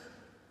different.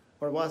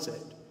 Or was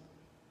it?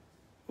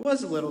 It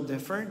was a little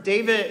different.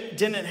 David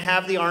didn't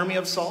have the army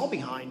of Saul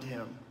behind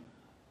him.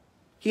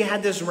 He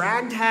had this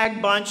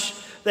ragtag bunch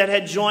that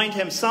had joined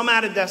him, some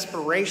out of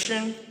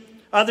desperation,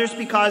 others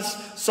because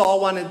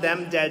Saul wanted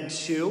them dead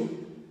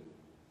too.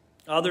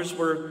 Others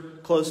were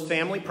close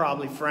family,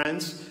 probably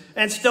friends.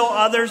 And still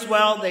others,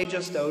 well, they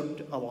just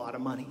owed a lot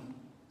of money.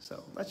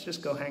 So let's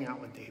just go hang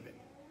out with David.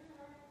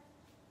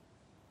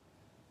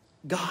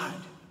 God,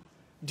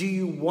 do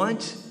you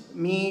want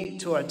me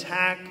to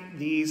attack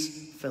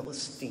these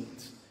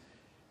Philistines?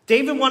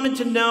 David wanted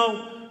to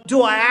know,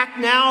 do I act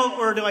now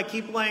or do I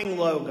keep laying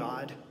low,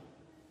 God?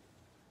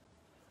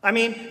 I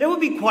mean, it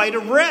would be quite a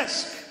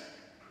risk.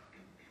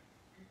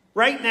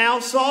 Right now,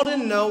 Saul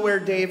didn't know where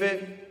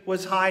David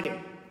was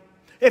hiding.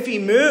 If he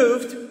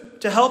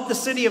moved to help the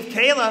city of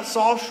Keilah,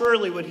 Saul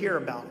surely would hear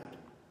about it.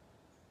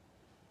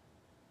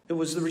 It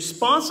was the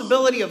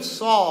responsibility of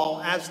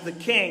Saul as the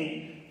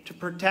king to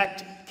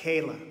protect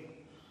Keilah.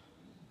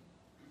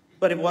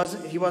 But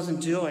he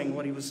wasn't doing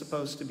what he was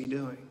supposed to be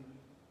doing.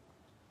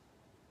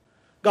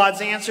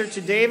 God's answer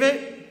to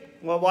David,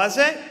 what was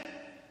it?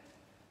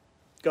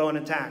 Go and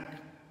attack.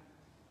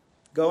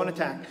 Go and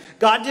attack.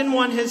 God didn't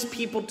want his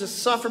people to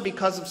suffer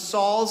because of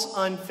Saul's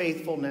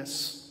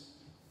unfaithfulness.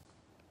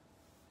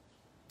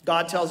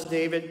 God tells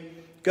David,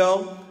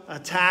 go,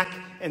 attack,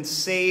 and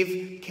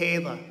save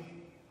Keilah.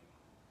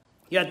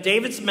 Yet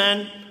David's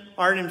men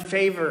aren't in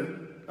favor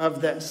of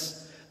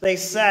this. They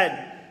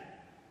said,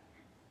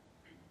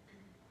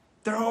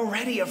 they're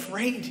already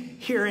afraid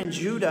here in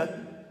Judah,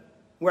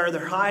 where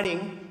they're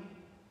hiding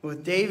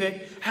with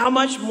David. How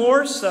much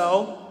more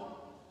so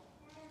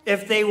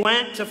if they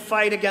went to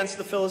fight against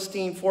the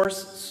Philistine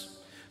forces?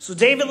 So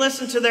David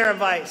listened to their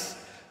advice,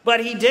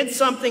 but he did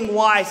something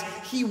wise.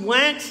 He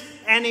went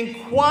and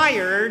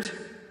inquired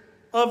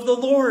of the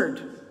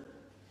Lord.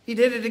 He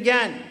did it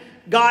again.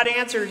 God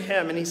answered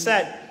him and he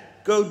said,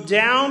 go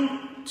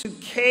down to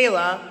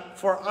Keilah,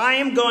 for I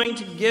am going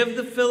to give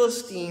the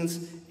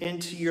Philistines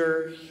into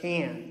your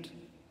hand.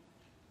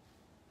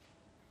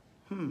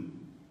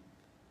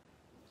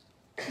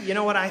 You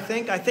know what I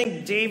think? I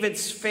think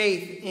David's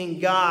faith in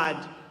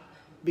God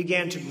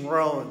began to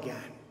grow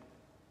again.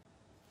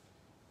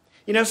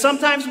 You know,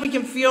 sometimes we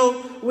can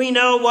feel we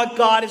know what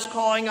God is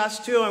calling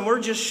us to and we're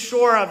just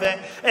sure of it.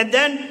 And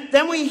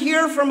then we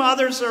hear from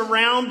others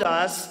around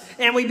us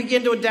and we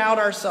begin to doubt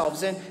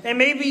ourselves and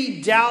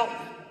maybe doubt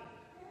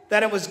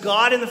that it was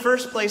God in the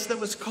first place that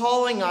was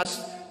calling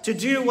us to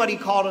do what he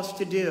called us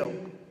to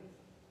do.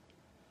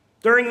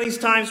 During these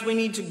times, we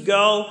need to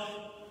go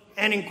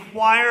and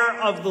inquire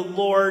of the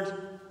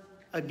Lord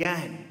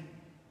again.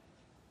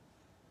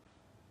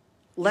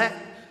 Let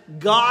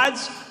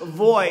God's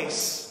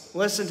voice,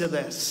 listen to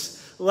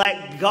this,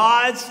 let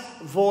God's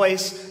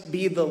voice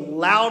be the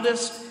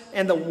loudest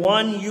and the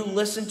one you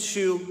listen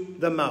to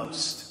the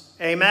most.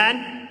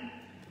 Amen?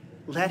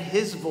 Let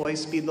his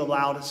voice be the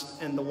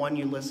loudest and the one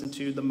you listen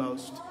to the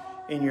most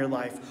in your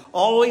life.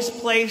 Always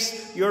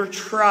place your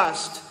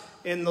trust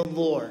in the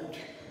Lord.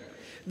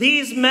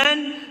 These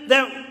men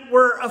that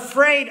were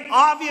afraid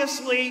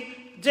obviously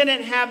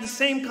didn't have the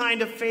same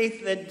kind of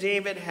faith that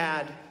David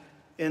had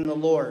in the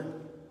Lord.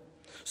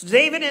 So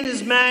David and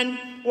his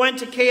men went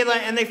to Keilah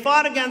and they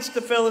fought against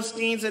the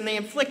Philistines and they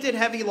inflicted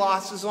heavy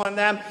losses on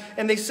them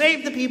and they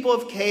saved the people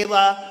of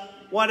Keilah.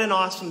 What an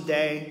awesome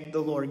day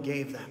the Lord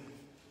gave them.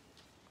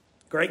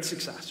 Great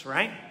success,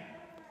 right?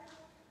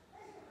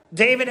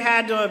 David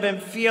had to have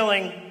been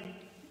feeling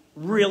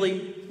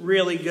really,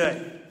 really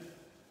good.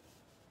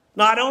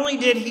 Not only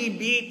did he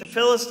beat the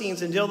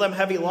Philistines and deal them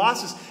heavy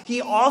losses,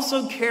 he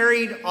also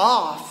carried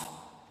off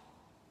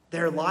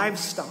their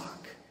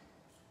livestock.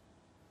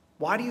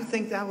 Why do you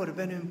think that would have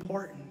been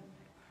important?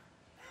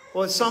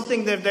 Well, it's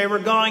something that they were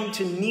going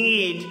to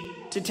need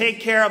to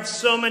take care of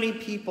so many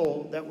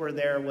people that were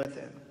there with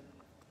him.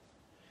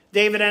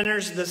 David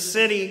enters the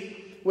city,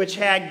 which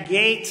had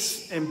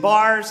gates and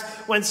bars.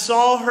 When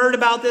Saul heard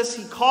about this,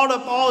 he called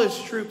up all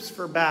his troops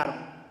for battle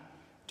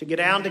to get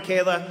down to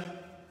Keilah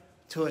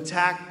to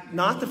attack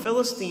not the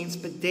Philistines,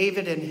 but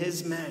David and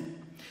his men.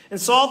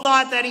 And Saul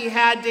thought that he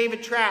had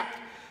David trapped.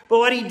 But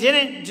what he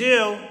didn't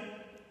do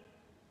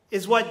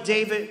is what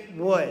David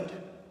would.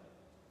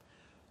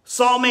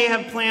 Saul may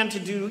have planned to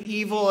do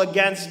evil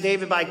against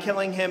David by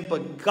killing him,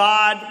 but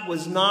God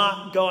was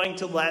not going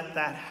to let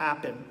that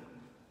happen.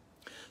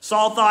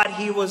 Saul thought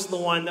he was the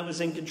one that was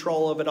in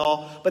control of it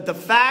all. But the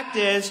fact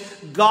is,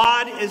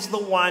 God is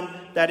the one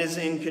that is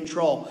in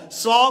control.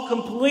 Saul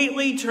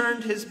completely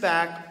turned his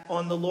back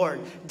on the Lord.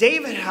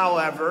 David,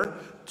 however,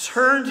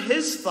 turned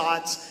his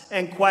thoughts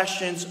and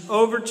questions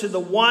over to the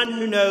one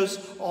who knows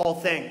all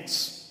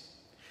things.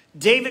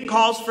 David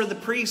calls for the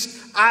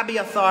priest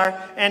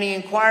Abiathar and he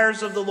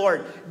inquires of the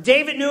Lord.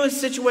 David knew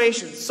his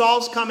situation.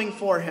 Saul's coming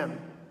for him.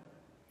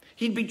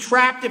 He'd be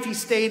trapped if he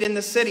stayed in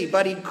the city,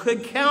 but he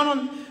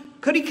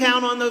could he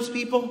count on those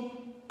people?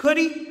 Could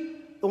he?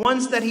 The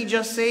ones that he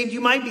just saved?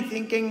 You might be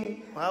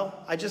thinking,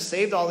 well, I just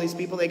saved all these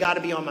people. They got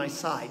to be on my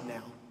side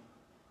now.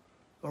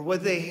 Or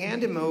would they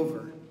hand him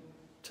over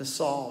to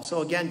Saul?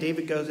 So again,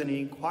 David goes and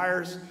he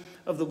inquires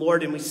of the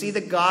Lord. And we see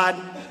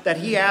that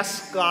he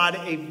asks God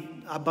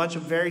a bunch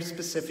of very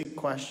specific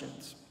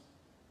questions.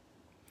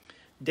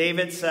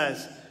 David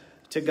says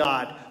to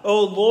God,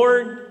 "O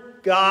Lord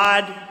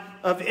God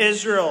of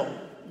Israel,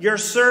 your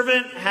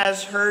servant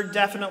has heard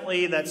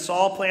definitely that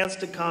Saul plans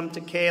to come to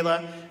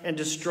Keilah and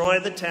destroy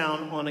the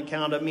town on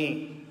account of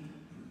me."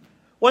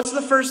 What's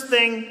the first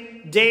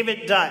thing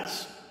David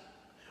does?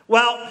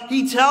 Well,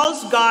 he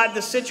tells God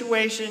the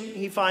situation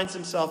he finds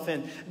himself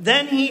in.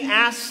 Then he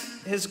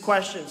asks his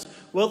questions.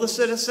 Will the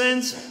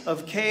citizens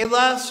of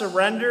Keilah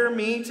surrender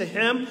me to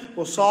him?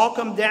 Will Saul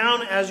come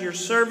down as your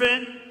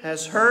servant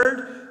has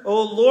heard?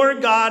 O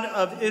Lord God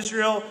of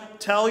Israel,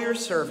 tell your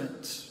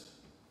servant.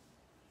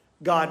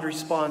 God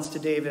responds to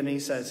David and he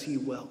says he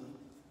will.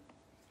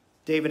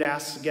 David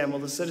asks again, will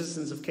the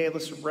citizens of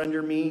Keilah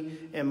surrender me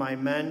and my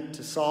men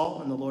to Saul?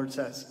 And the Lord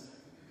says,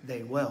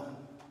 they will.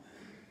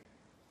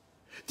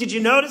 Did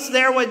you notice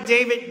there what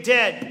David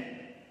did?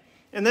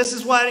 And this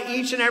is what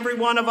each and every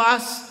one of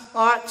us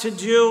ought to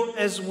do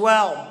as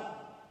well.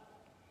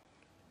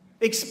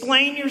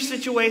 Explain your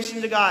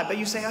situation to God. But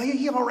you say, oh,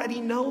 he already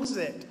knows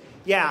it.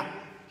 Yeah,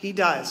 he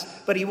does.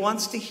 But he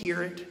wants to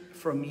hear it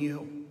from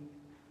you.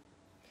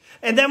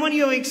 And then when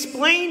you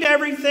explained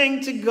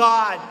everything to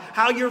God,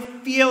 how you're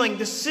feeling,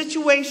 the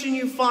situation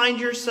you find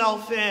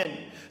yourself in,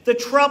 the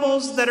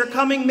troubles that are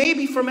coming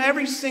maybe from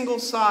every single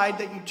side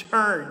that you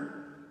turn,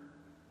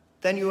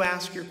 then you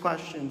ask your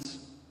questions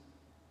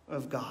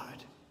of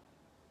God.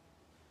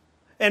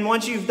 And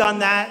once you've done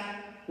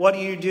that, what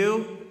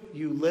do?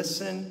 You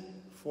listen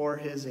for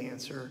his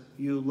answer.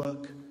 You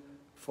look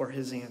for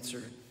his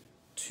answer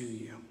to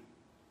you.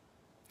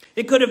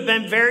 It could have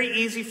been very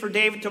easy for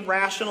David to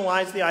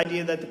rationalize the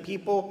idea that the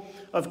people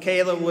of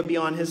Keilah would be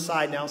on his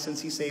side now since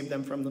he saved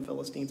them from the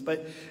Philistines.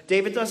 But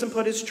David doesn't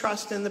put his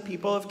trust in the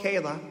people of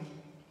Keilah.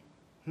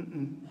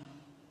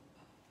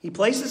 He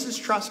places his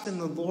trust in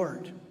the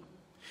Lord.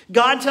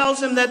 God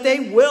tells him that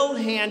they will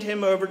hand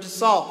him over to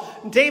Saul.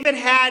 David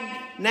had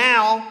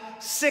now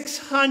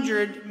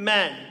 600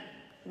 men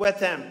with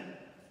him.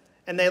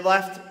 And they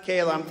left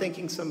Keilah. I'm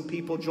thinking some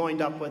people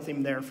joined up with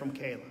him there from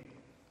Keilah.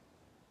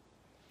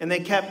 And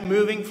they kept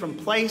moving from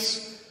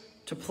place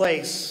to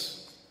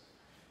place.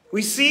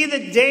 We see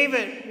that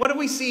David, what do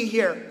we see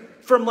here?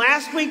 From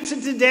last week to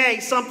today,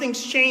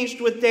 something's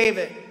changed with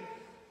David.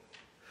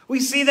 We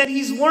see that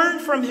he's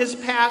learned from his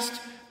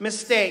past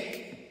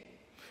mistake.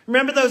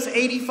 Remember those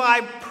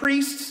 85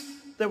 priests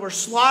that were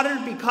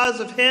slaughtered because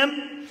of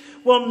him?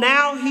 Well,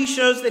 now he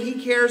shows that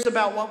he cares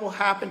about what will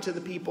happen to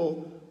the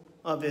people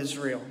of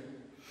Israel.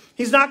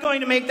 He's not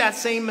going to make that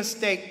same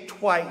mistake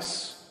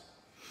twice.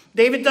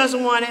 David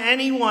doesn't want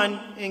anyone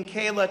in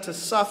Keilah to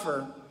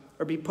suffer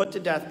or be put to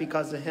death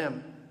because of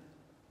him.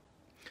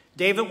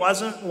 David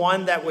wasn't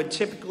one that would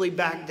typically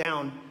back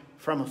down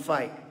from a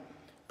fight,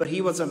 but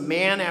he was a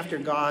man after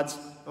God's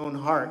own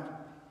heart.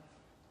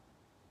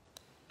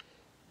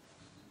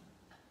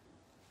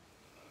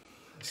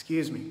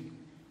 Excuse me.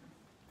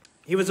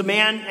 He was a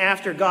man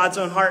after God's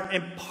own heart,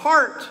 and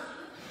part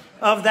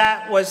of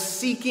that was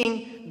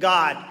seeking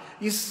God.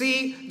 You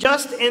see,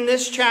 just in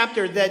this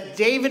chapter, that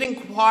David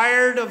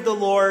inquired of the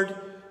Lord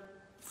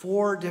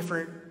 4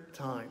 different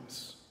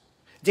times.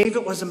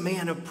 David was a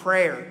man of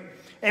prayer.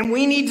 And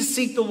we need to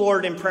seek the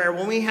Lord in prayer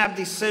when we have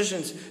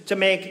decisions to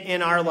make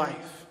in our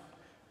life.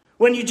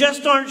 When you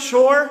just aren't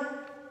sure,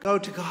 go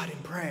to God in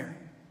prayer.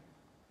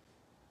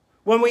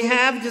 When we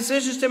have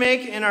decisions to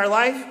make in our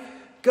life,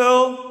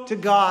 go to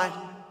God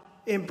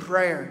in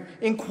prayer.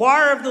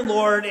 Inquire of the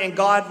Lord and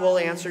God will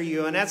answer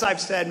you. And as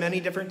I've said many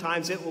different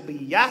times, it will be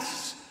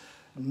yes,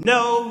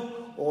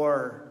 no,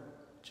 or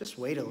just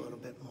wait a little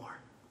bit more.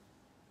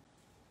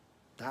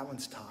 That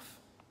one's tough.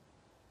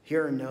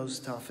 Here and no's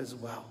tough as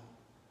well.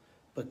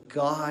 But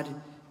God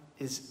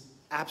is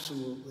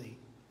absolutely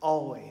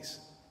always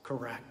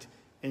correct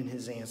in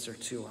his answer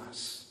to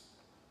us.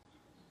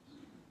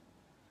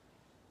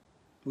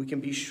 We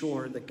can be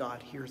sure that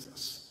God hears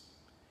us.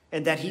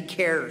 And that he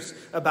cares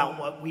about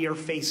what we are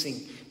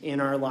facing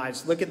in our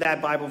lives. Look at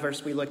that Bible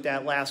verse we looked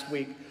at last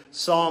week.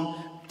 Psalm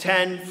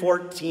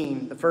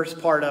 10:14, the first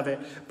part of it.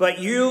 But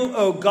you,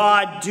 O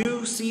God,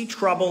 do see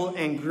trouble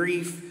and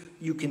grief.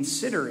 You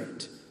consider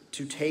it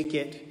to take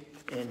it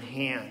in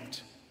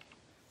hand.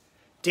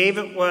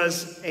 David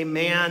was a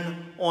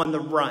man on the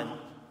run.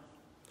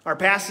 Our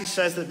passage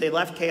says that they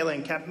left Keilah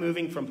and kept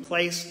moving from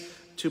place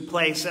to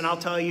place. And I'll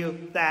tell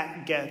you,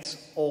 that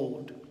gets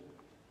old.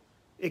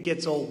 It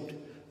gets old.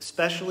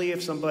 Especially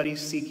if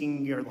somebody's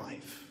seeking your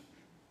life.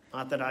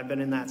 Not that I've been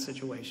in that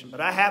situation,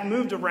 but I have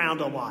moved around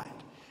a lot.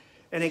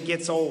 And it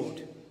gets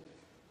old.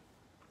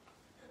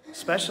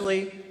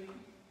 Especially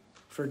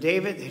for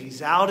David, that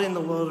he's out in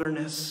the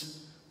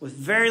wilderness with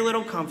very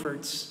little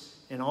comforts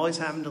and always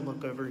having to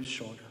look over his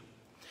shoulder.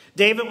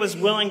 David was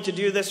willing to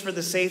do this for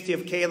the safety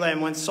of Keilah,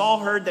 and when Saul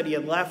heard that he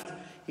had left,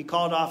 he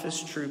called off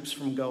his troops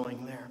from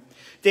going there.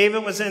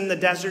 David was in the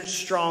desert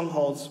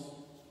strongholds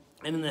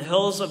and in the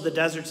hills of the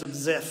deserts of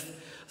Ziph.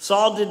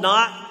 Saul did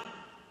not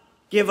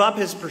give up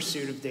his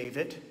pursuit of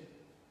David.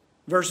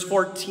 Verse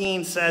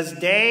 14 says,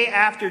 day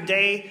after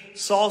day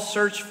Saul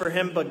searched for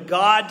him, but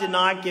God did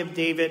not give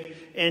David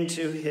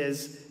into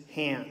his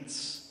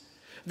hands.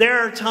 There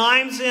are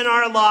times in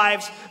our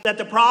lives that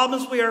the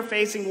problems we are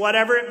facing,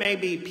 whatever it may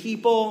be,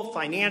 people,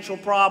 financial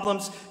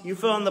problems, you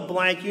fill in the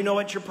blank, you know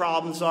what your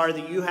problems are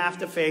that you have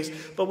to face.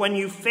 But when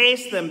you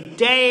face them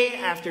day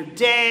after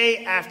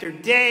day after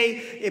day,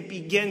 it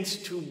begins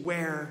to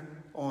wear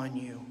on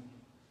you.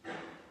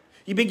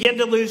 You begin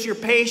to lose your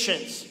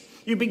patience.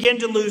 You begin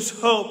to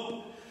lose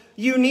hope.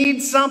 You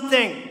need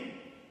something.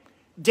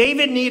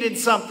 David needed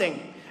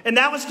something, and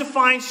that was to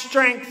find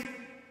strength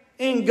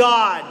in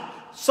God.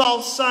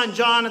 Saul's son,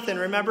 Jonathan,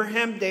 remember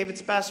him?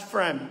 David's best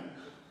friend.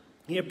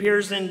 He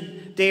appears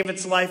in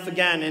David's life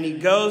again, and he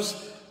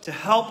goes to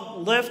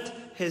help lift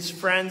his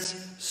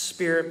friend's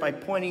spirit by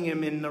pointing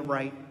him in the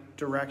right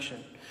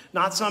direction.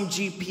 Not some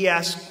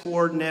GPS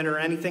coordinate or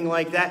anything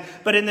like that,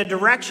 but in the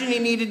direction he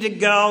needed to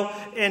go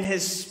in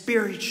his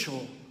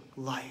spiritual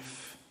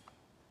life.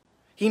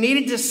 He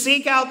needed to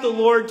seek out the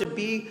Lord to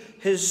be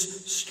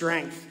his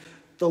strength.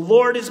 The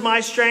Lord is my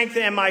strength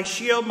and my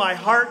shield. My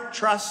heart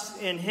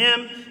trusts in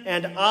him,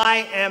 and I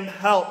am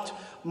helped.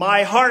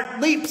 My heart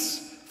leaps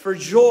for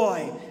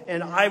joy,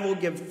 and I will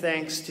give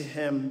thanks to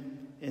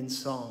him in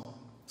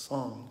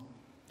song.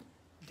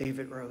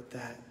 David wrote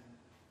that.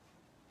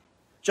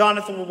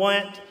 Jonathan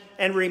went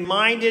and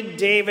reminded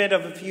David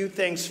of a few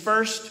things.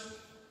 First,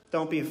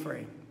 don't be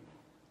afraid.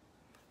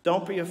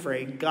 Don't be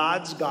afraid.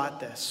 God's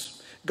got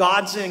this.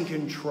 God's in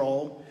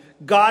control.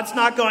 God's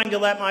not going to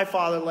let my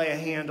father lay a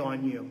hand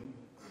on you.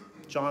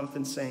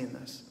 Jonathan's saying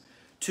this.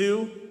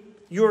 2,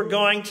 you are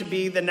going to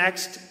be the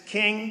next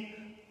king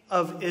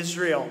of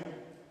Israel.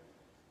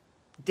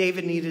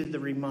 David needed the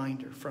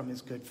reminder from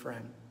his good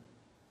friend.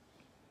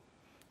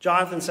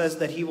 Jonathan says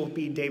that he will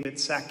be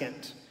David's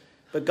second.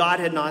 But God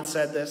had not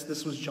said this.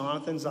 This was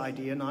Jonathan's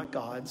idea, not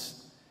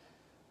God's.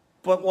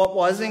 But what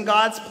was in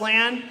God's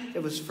plan?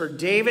 It was for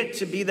David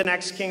to be the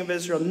next king of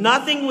Israel.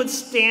 Nothing would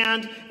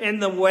stand in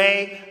the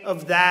way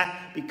of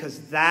that, because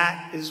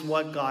that is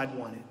what God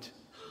wanted.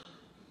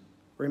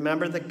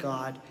 Remember that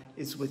God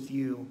is with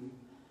you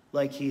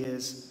like he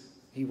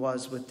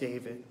was with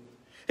David.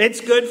 It's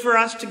good for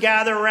us to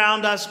gather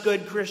around us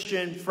good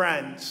Christian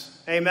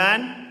friends.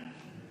 Amen?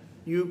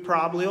 You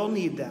probably will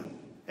need them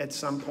at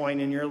some point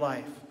in your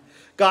life.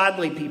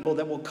 Godly people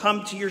that will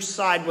come to your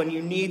side when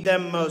you need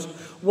them most.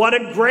 What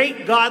a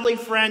great godly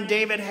friend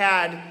David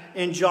had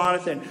in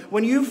Jonathan.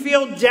 When you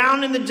feel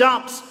down in the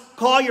dumps,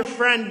 call your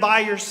friend by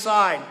your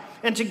side.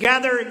 And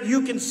together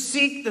you can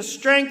seek the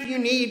strength you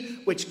need,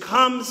 which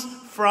comes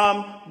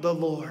from the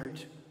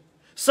Lord.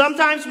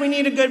 Sometimes we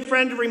need a good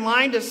friend to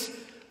remind us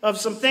of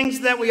some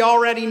things that we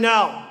already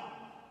know.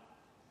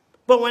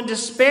 But when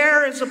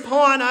despair is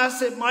upon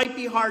us, it might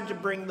be hard to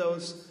bring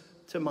those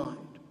to mind.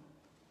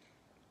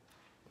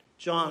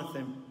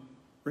 Jonathan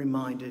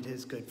reminded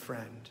his good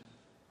friend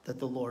that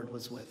the Lord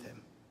was with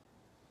him.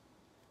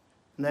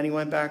 And then he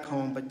went back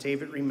home, but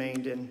David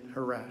remained in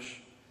Horesh.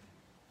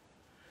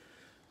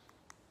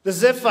 The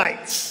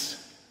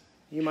Ziphites.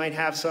 You might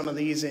have some of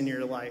these in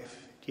your life.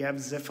 Do you have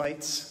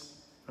Ziphites?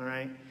 All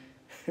right.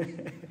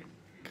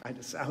 Kind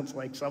of sounds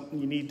like something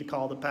you need to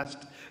call the pest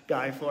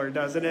guy for,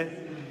 doesn't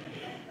it?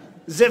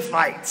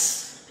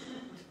 Ziphites.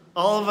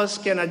 All of us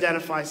can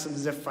identify some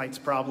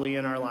Ziphites probably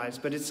in our lives.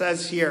 But it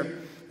says here,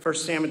 1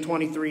 Samuel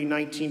 23,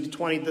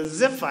 19-20, the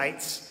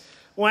Ziphites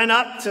went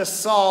up to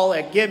Saul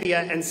at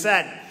Gibeah and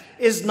said,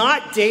 is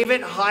not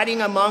David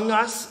hiding among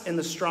us in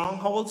the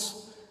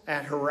strongholds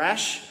at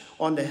Horesh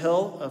on the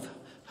hill of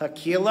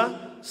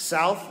Hakilah,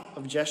 south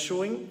of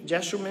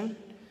Jeshimon?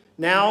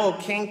 Now, O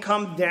king,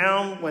 come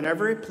down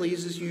whenever it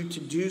pleases you to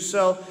do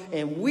so,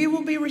 and we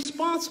will be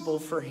responsible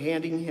for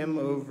handing him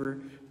over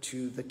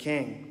to the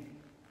king.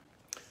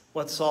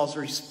 What's Saul's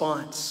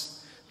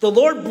response? The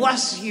Lord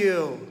bless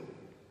you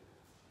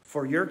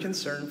for your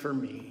concern for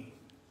me.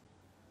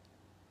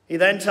 He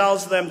then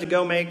tells them to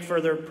go make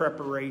further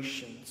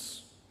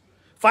preparations.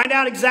 Find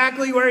out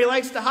exactly where he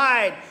likes to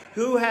hide,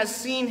 who has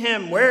seen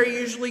him, where he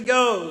usually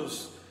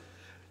goes.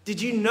 Did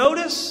you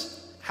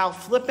notice how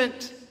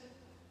flippant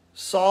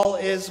Saul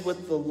is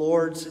with the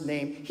Lord's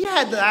name? He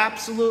had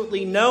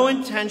absolutely no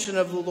intention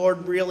of the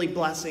Lord really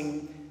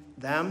blessing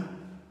them.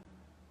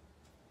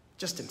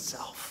 Just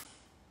himself.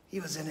 He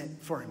was in it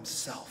for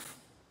himself.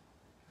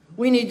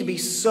 We need to be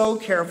so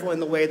careful in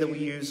the way that we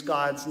use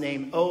God's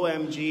name.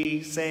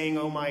 OMG, saying,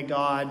 oh my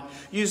God.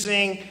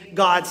 Using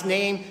God's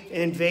name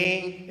in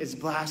vain is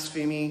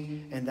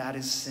blasphemy, and that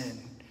is sin.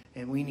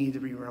 And we need to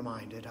be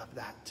reminded of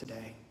that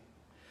today.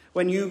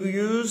 When you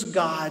use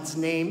God's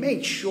name,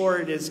 make sure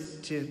it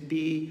is to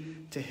be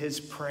to his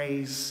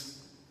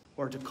praise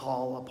or to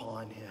call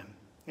upon him.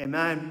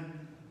 Amen.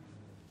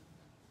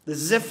 The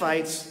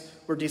Ziphites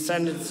were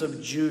descendants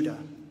of Judah,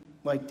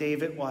 like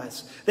David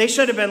was. They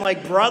should have been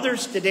like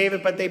brothers to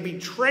David, but they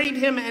betrayed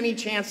him any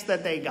chance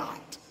that they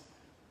got.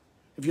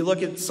 If you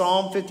look at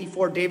Psalm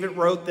 54, David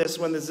wrote this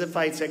when the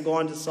Ziphites had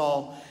gone to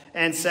Saul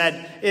and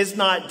said, is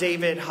not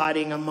David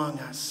hiding among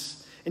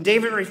us? And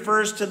David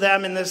refers to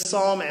them in this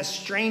psalm as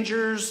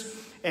strangers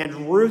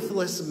and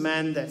ruthless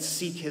men that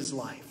seek his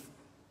life.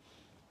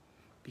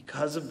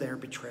 Because of their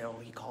betrayal,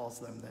 he calls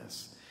them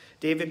this.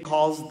 David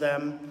calls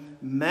them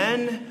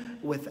men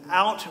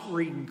without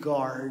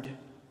regard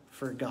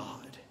for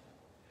God.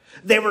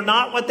 They were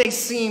not what they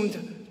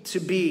seemed to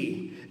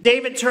be.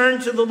 David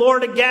turned to the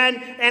Lord again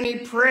and he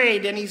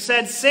prayed and he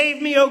said,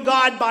 "Save me, O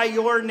God, by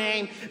your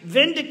name.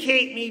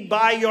 Vindicate me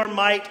by your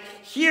might.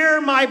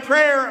 Hear my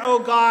prayer, O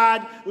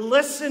God.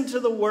 Listen to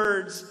the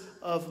words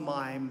of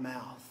my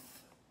mouth."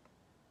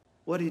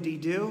 What did he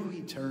do? He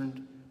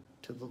turned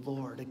to the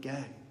Lord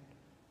again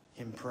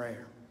in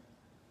prayer.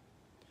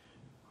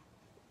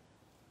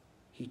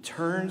 He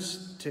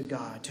turns to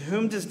God. To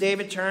whom does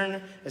David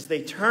turn? As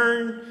they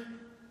turn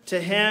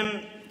to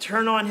him,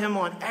 turn on him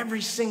on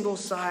every single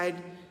side.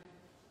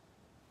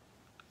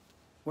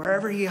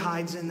 Wherever he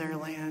hides in their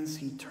lands,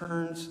 he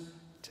turns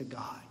to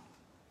God.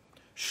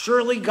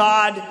 Surely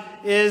God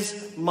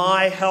is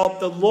my help.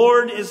 The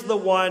Lord is the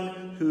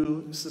one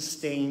who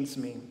sustains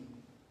me.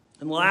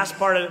 In the last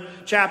part of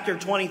chapter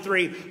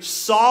 23,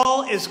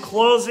 Saul is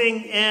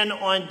closing in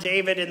on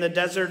David in the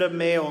desert of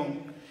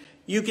Maon.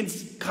 You can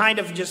kind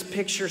of just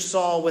picture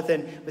Saul with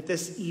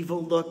this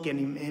evil look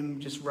and him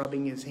just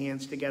rubbing his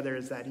hands together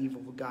as that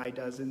evil guy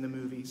does in the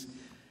movies.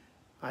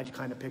 I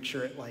kind of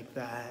picture it like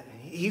that.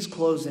 He's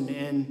closing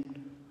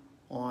in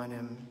on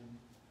him.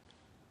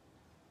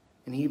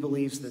 And he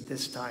believes that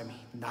this time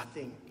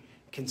nothing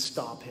can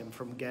stop him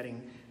from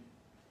getting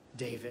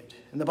David.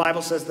 And the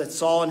Bible says that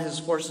Saul and his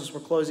forces were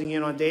closing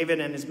in on David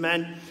and his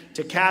men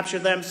to capture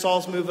them.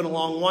 Saul's moving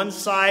along one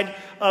side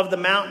of the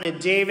mountain,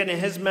 and David and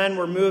his men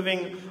were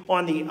moving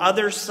on the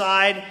other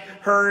side,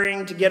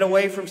 hurrying to get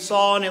away from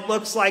Saul. And it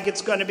looks like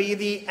it's going to be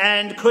the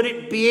end. Could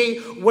it be?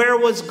 Where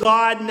was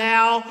God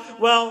now?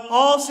 Well,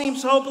 all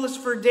seems hopeless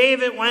for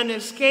David when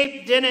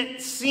escape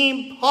didn't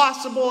seem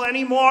possible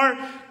anymore.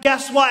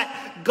 Guess what?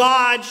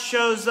 God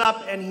shows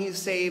up and he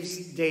saves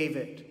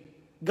David.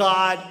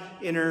 God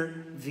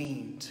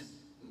intervened.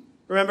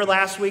 Remember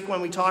last week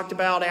when we talked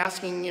about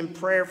asking in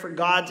prayer for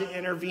God to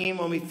intervene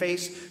when we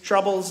face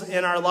troubles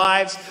in our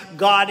lives?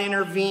 God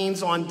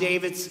intervenes on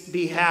David's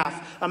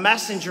behalf. A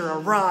messenger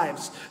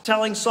arrives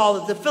telling Saul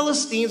that the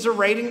Philistines are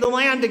raiding the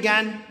land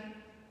again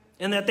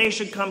and that they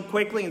should come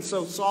quickly. And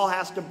so Saul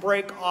has to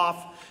break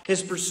off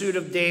his pursuit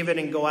of David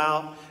and go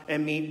out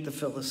and meet the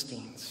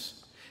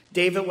Philistines.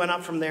 David went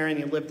up from there and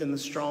he lived in the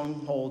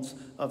strongholds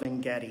of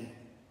En-Gedi.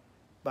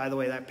 By the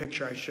way, that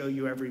picture I show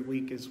you every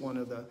week is one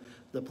of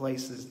the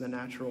places, the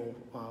natural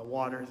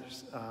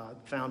waters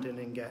found in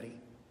En-Gedi.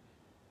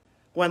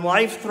 When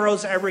life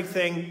throws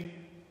everything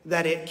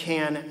that it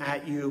can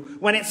at you,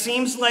 when it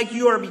seems like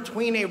you are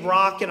between a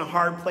rock and a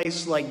hard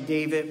place like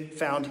David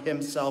found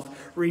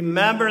himself,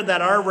 remember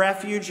that our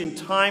refuge in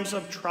times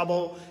of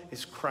trouble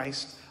is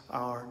Christ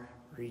our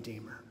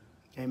Redeemer.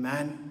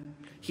 Amen.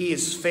 He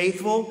is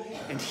faithful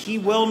and he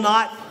will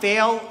not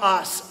fail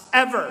us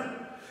ever.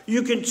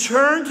 You can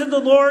turn to the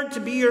Lord to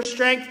be your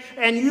strength,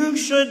 and you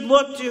should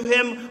look to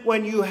him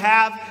when you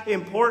have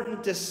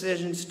important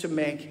decisions to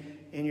make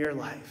in your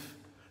life.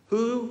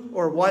 Who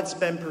or what's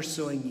been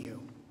pursuing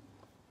you?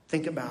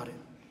 Think about it.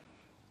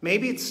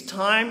 Maybe it's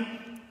time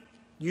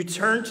you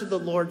turn to the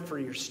Lord for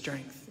your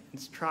strength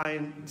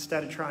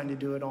instead of trying to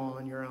do it all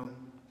on your own.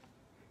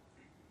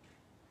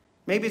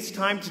 Maybe it's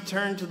time to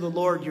turn to the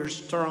Lord, your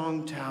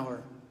strong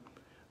tower,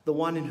 the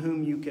one in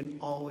whom you can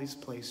always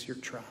place your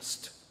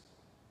trust.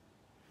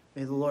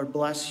 May the Lord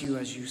bless you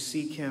as you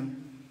seek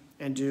him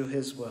and do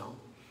his will.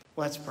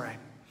 Let's pray.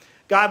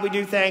 God, we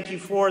do thank you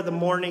for the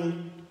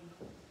morning,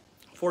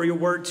 for your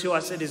word to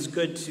us. It is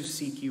good to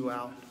seek you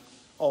out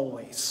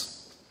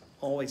always.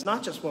 Always.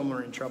 Not just when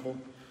we're in trouble.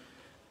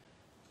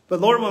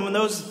 But Lord, when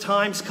those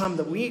times come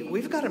that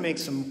we've got to make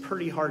some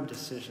pretty hard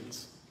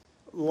decisions.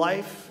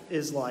 Life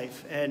is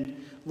life.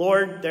 And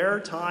Lord, there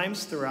are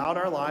times throughout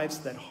our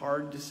lives that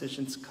hard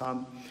decisions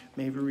come.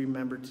 May we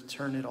remember to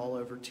turn it all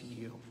over to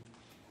you,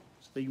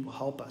 that you will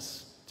help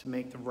us to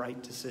make the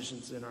right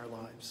decisions in our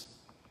lives.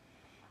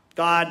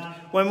 God,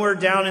 when we're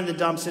down in the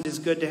dumps, it is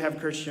good to have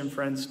Christian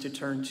friends to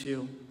turn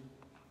to.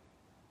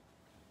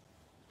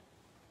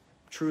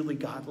 Truly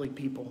godly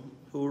people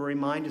who will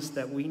remind us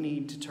that we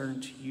need to turn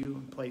to you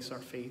and place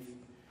our faith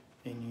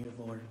in you,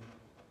 Lord.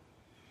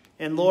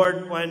 And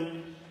Lord,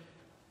 when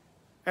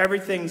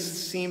everything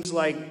seems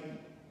like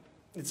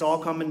it's all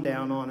coming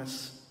down on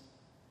us,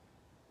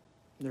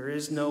 there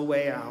is no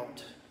way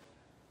out,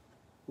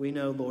 we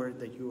know, Lord,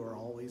 that you are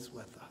always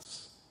with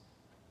us.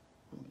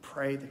 We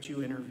pray that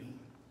you intervene.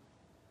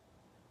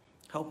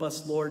 Help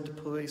us, Lord, to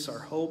place our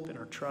hope and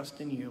our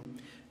trust in you.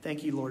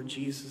 Thank you, Lord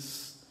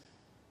Jesus,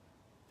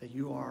 that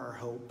you are our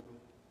hope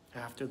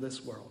after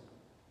this world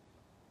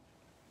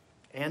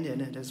and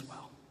in it as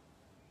well.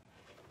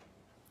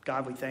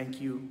 God, we thank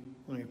you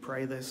when we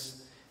pray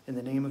this in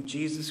the name of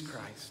Jesus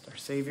Christ, our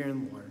Savior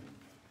and Lord.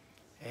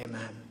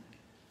 Amen.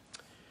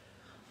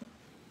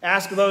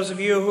 Ask those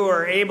of you who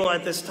are able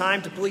at this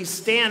time to please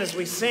stand as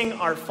we sing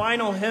our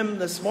final hymn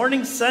this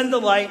morning, Send the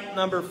Light,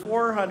 number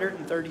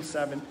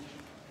 437.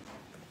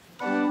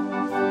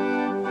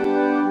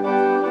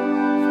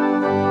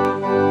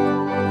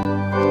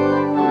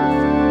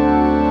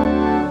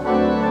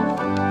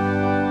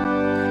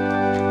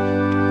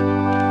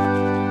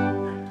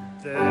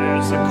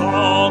 There's a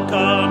call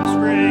comes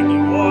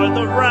ringing o'er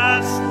the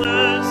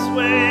restless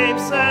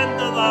waves. Send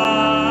the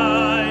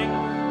light,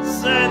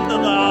 send the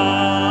light.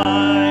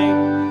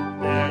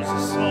 There's a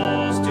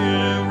souls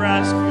to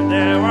rescue,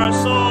 there are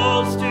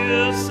souls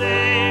to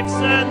save.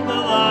 Send the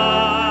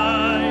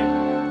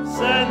light,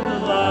 send the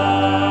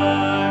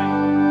light,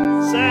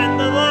 send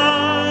the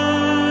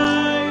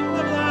light.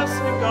 The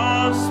blessed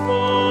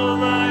gospel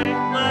light,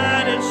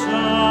 let it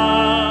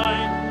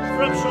shine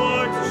from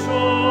shore to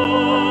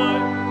shore.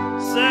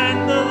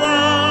 Send the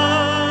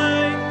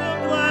light, the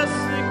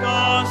blessed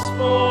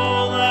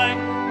gospel light,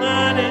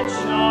 let it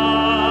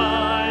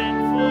shine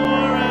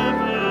forevermore.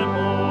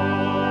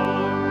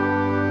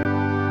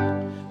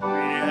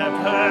 We have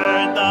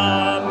heard the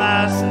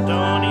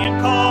Macedonian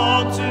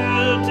call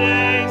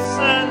today.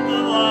 Send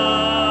the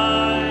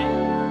light,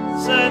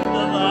 send the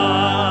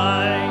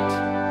light.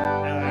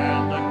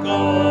 And the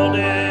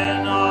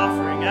golden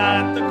offering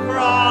at the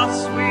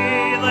cross we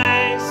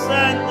lay.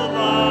 Send the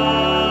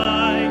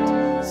light,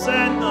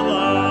 send the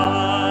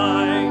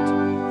light,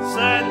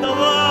 send the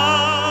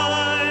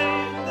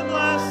light. The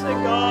blessed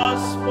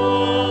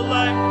gospel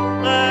light,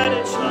 let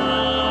it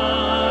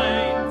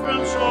shine from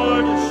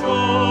shore to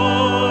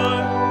shore.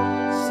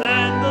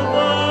 Send the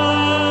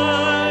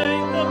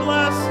light, the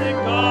blessed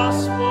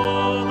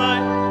gospel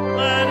light,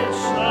 let it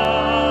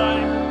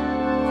shine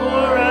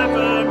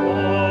forevermore.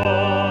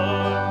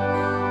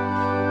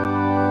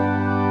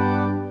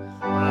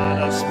 Let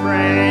us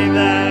pray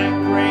that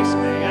grace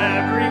may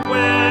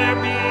everywhere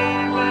be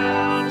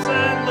found.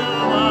 Send the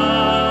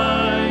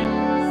light,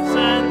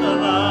 send the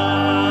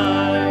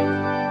light,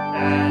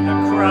 and a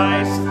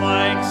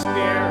Christ-like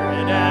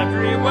spirit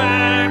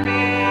everywhere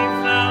be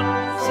found.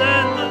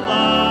 Send the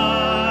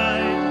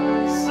light,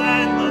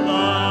 send the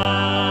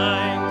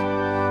light,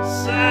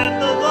 send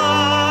the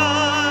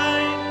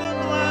light, the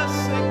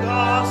blessed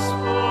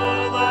gospel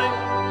light,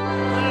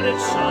 let it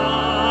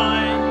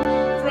shine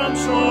from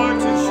shore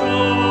to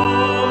shore.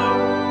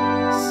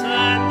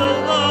 Send the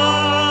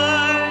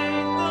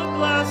light, the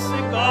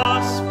blessed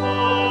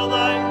gospel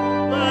light,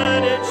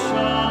 let it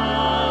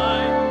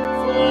shine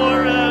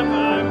forevermore.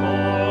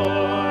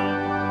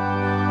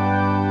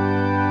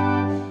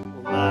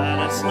 Let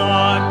us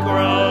not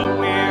grow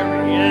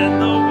weary in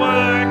the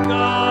work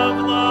of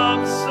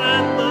love.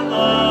 Send the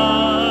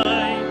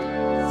light,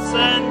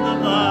 send the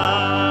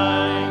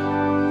light.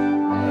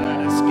 Let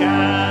us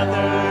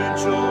gather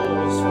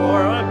jewels for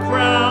a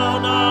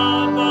crown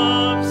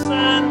above.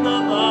 Send the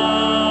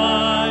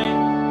light,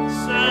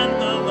 send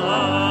the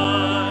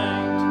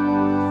light,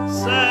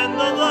 send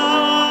the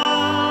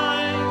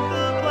light.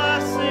 The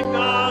blessed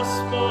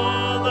gospel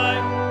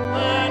light,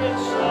 let it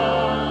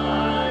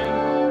shine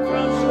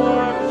from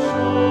shore to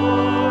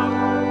shore.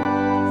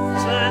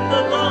 Send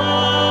the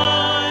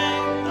light,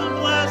 the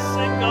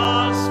blessed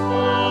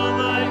gospel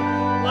light,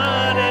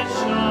 let it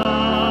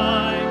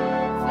shine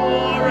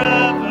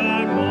forevermore.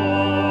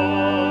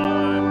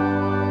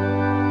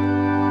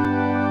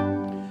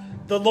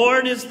 The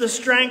Lord is the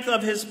strength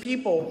of his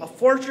people, a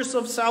fortress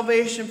of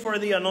salvation for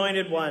the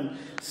anointed one.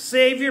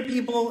 Save your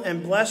people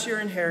and bless your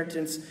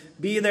inheritance.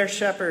 Be their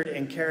shepherd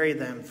and carry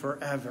them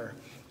forever.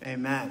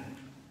 Amen.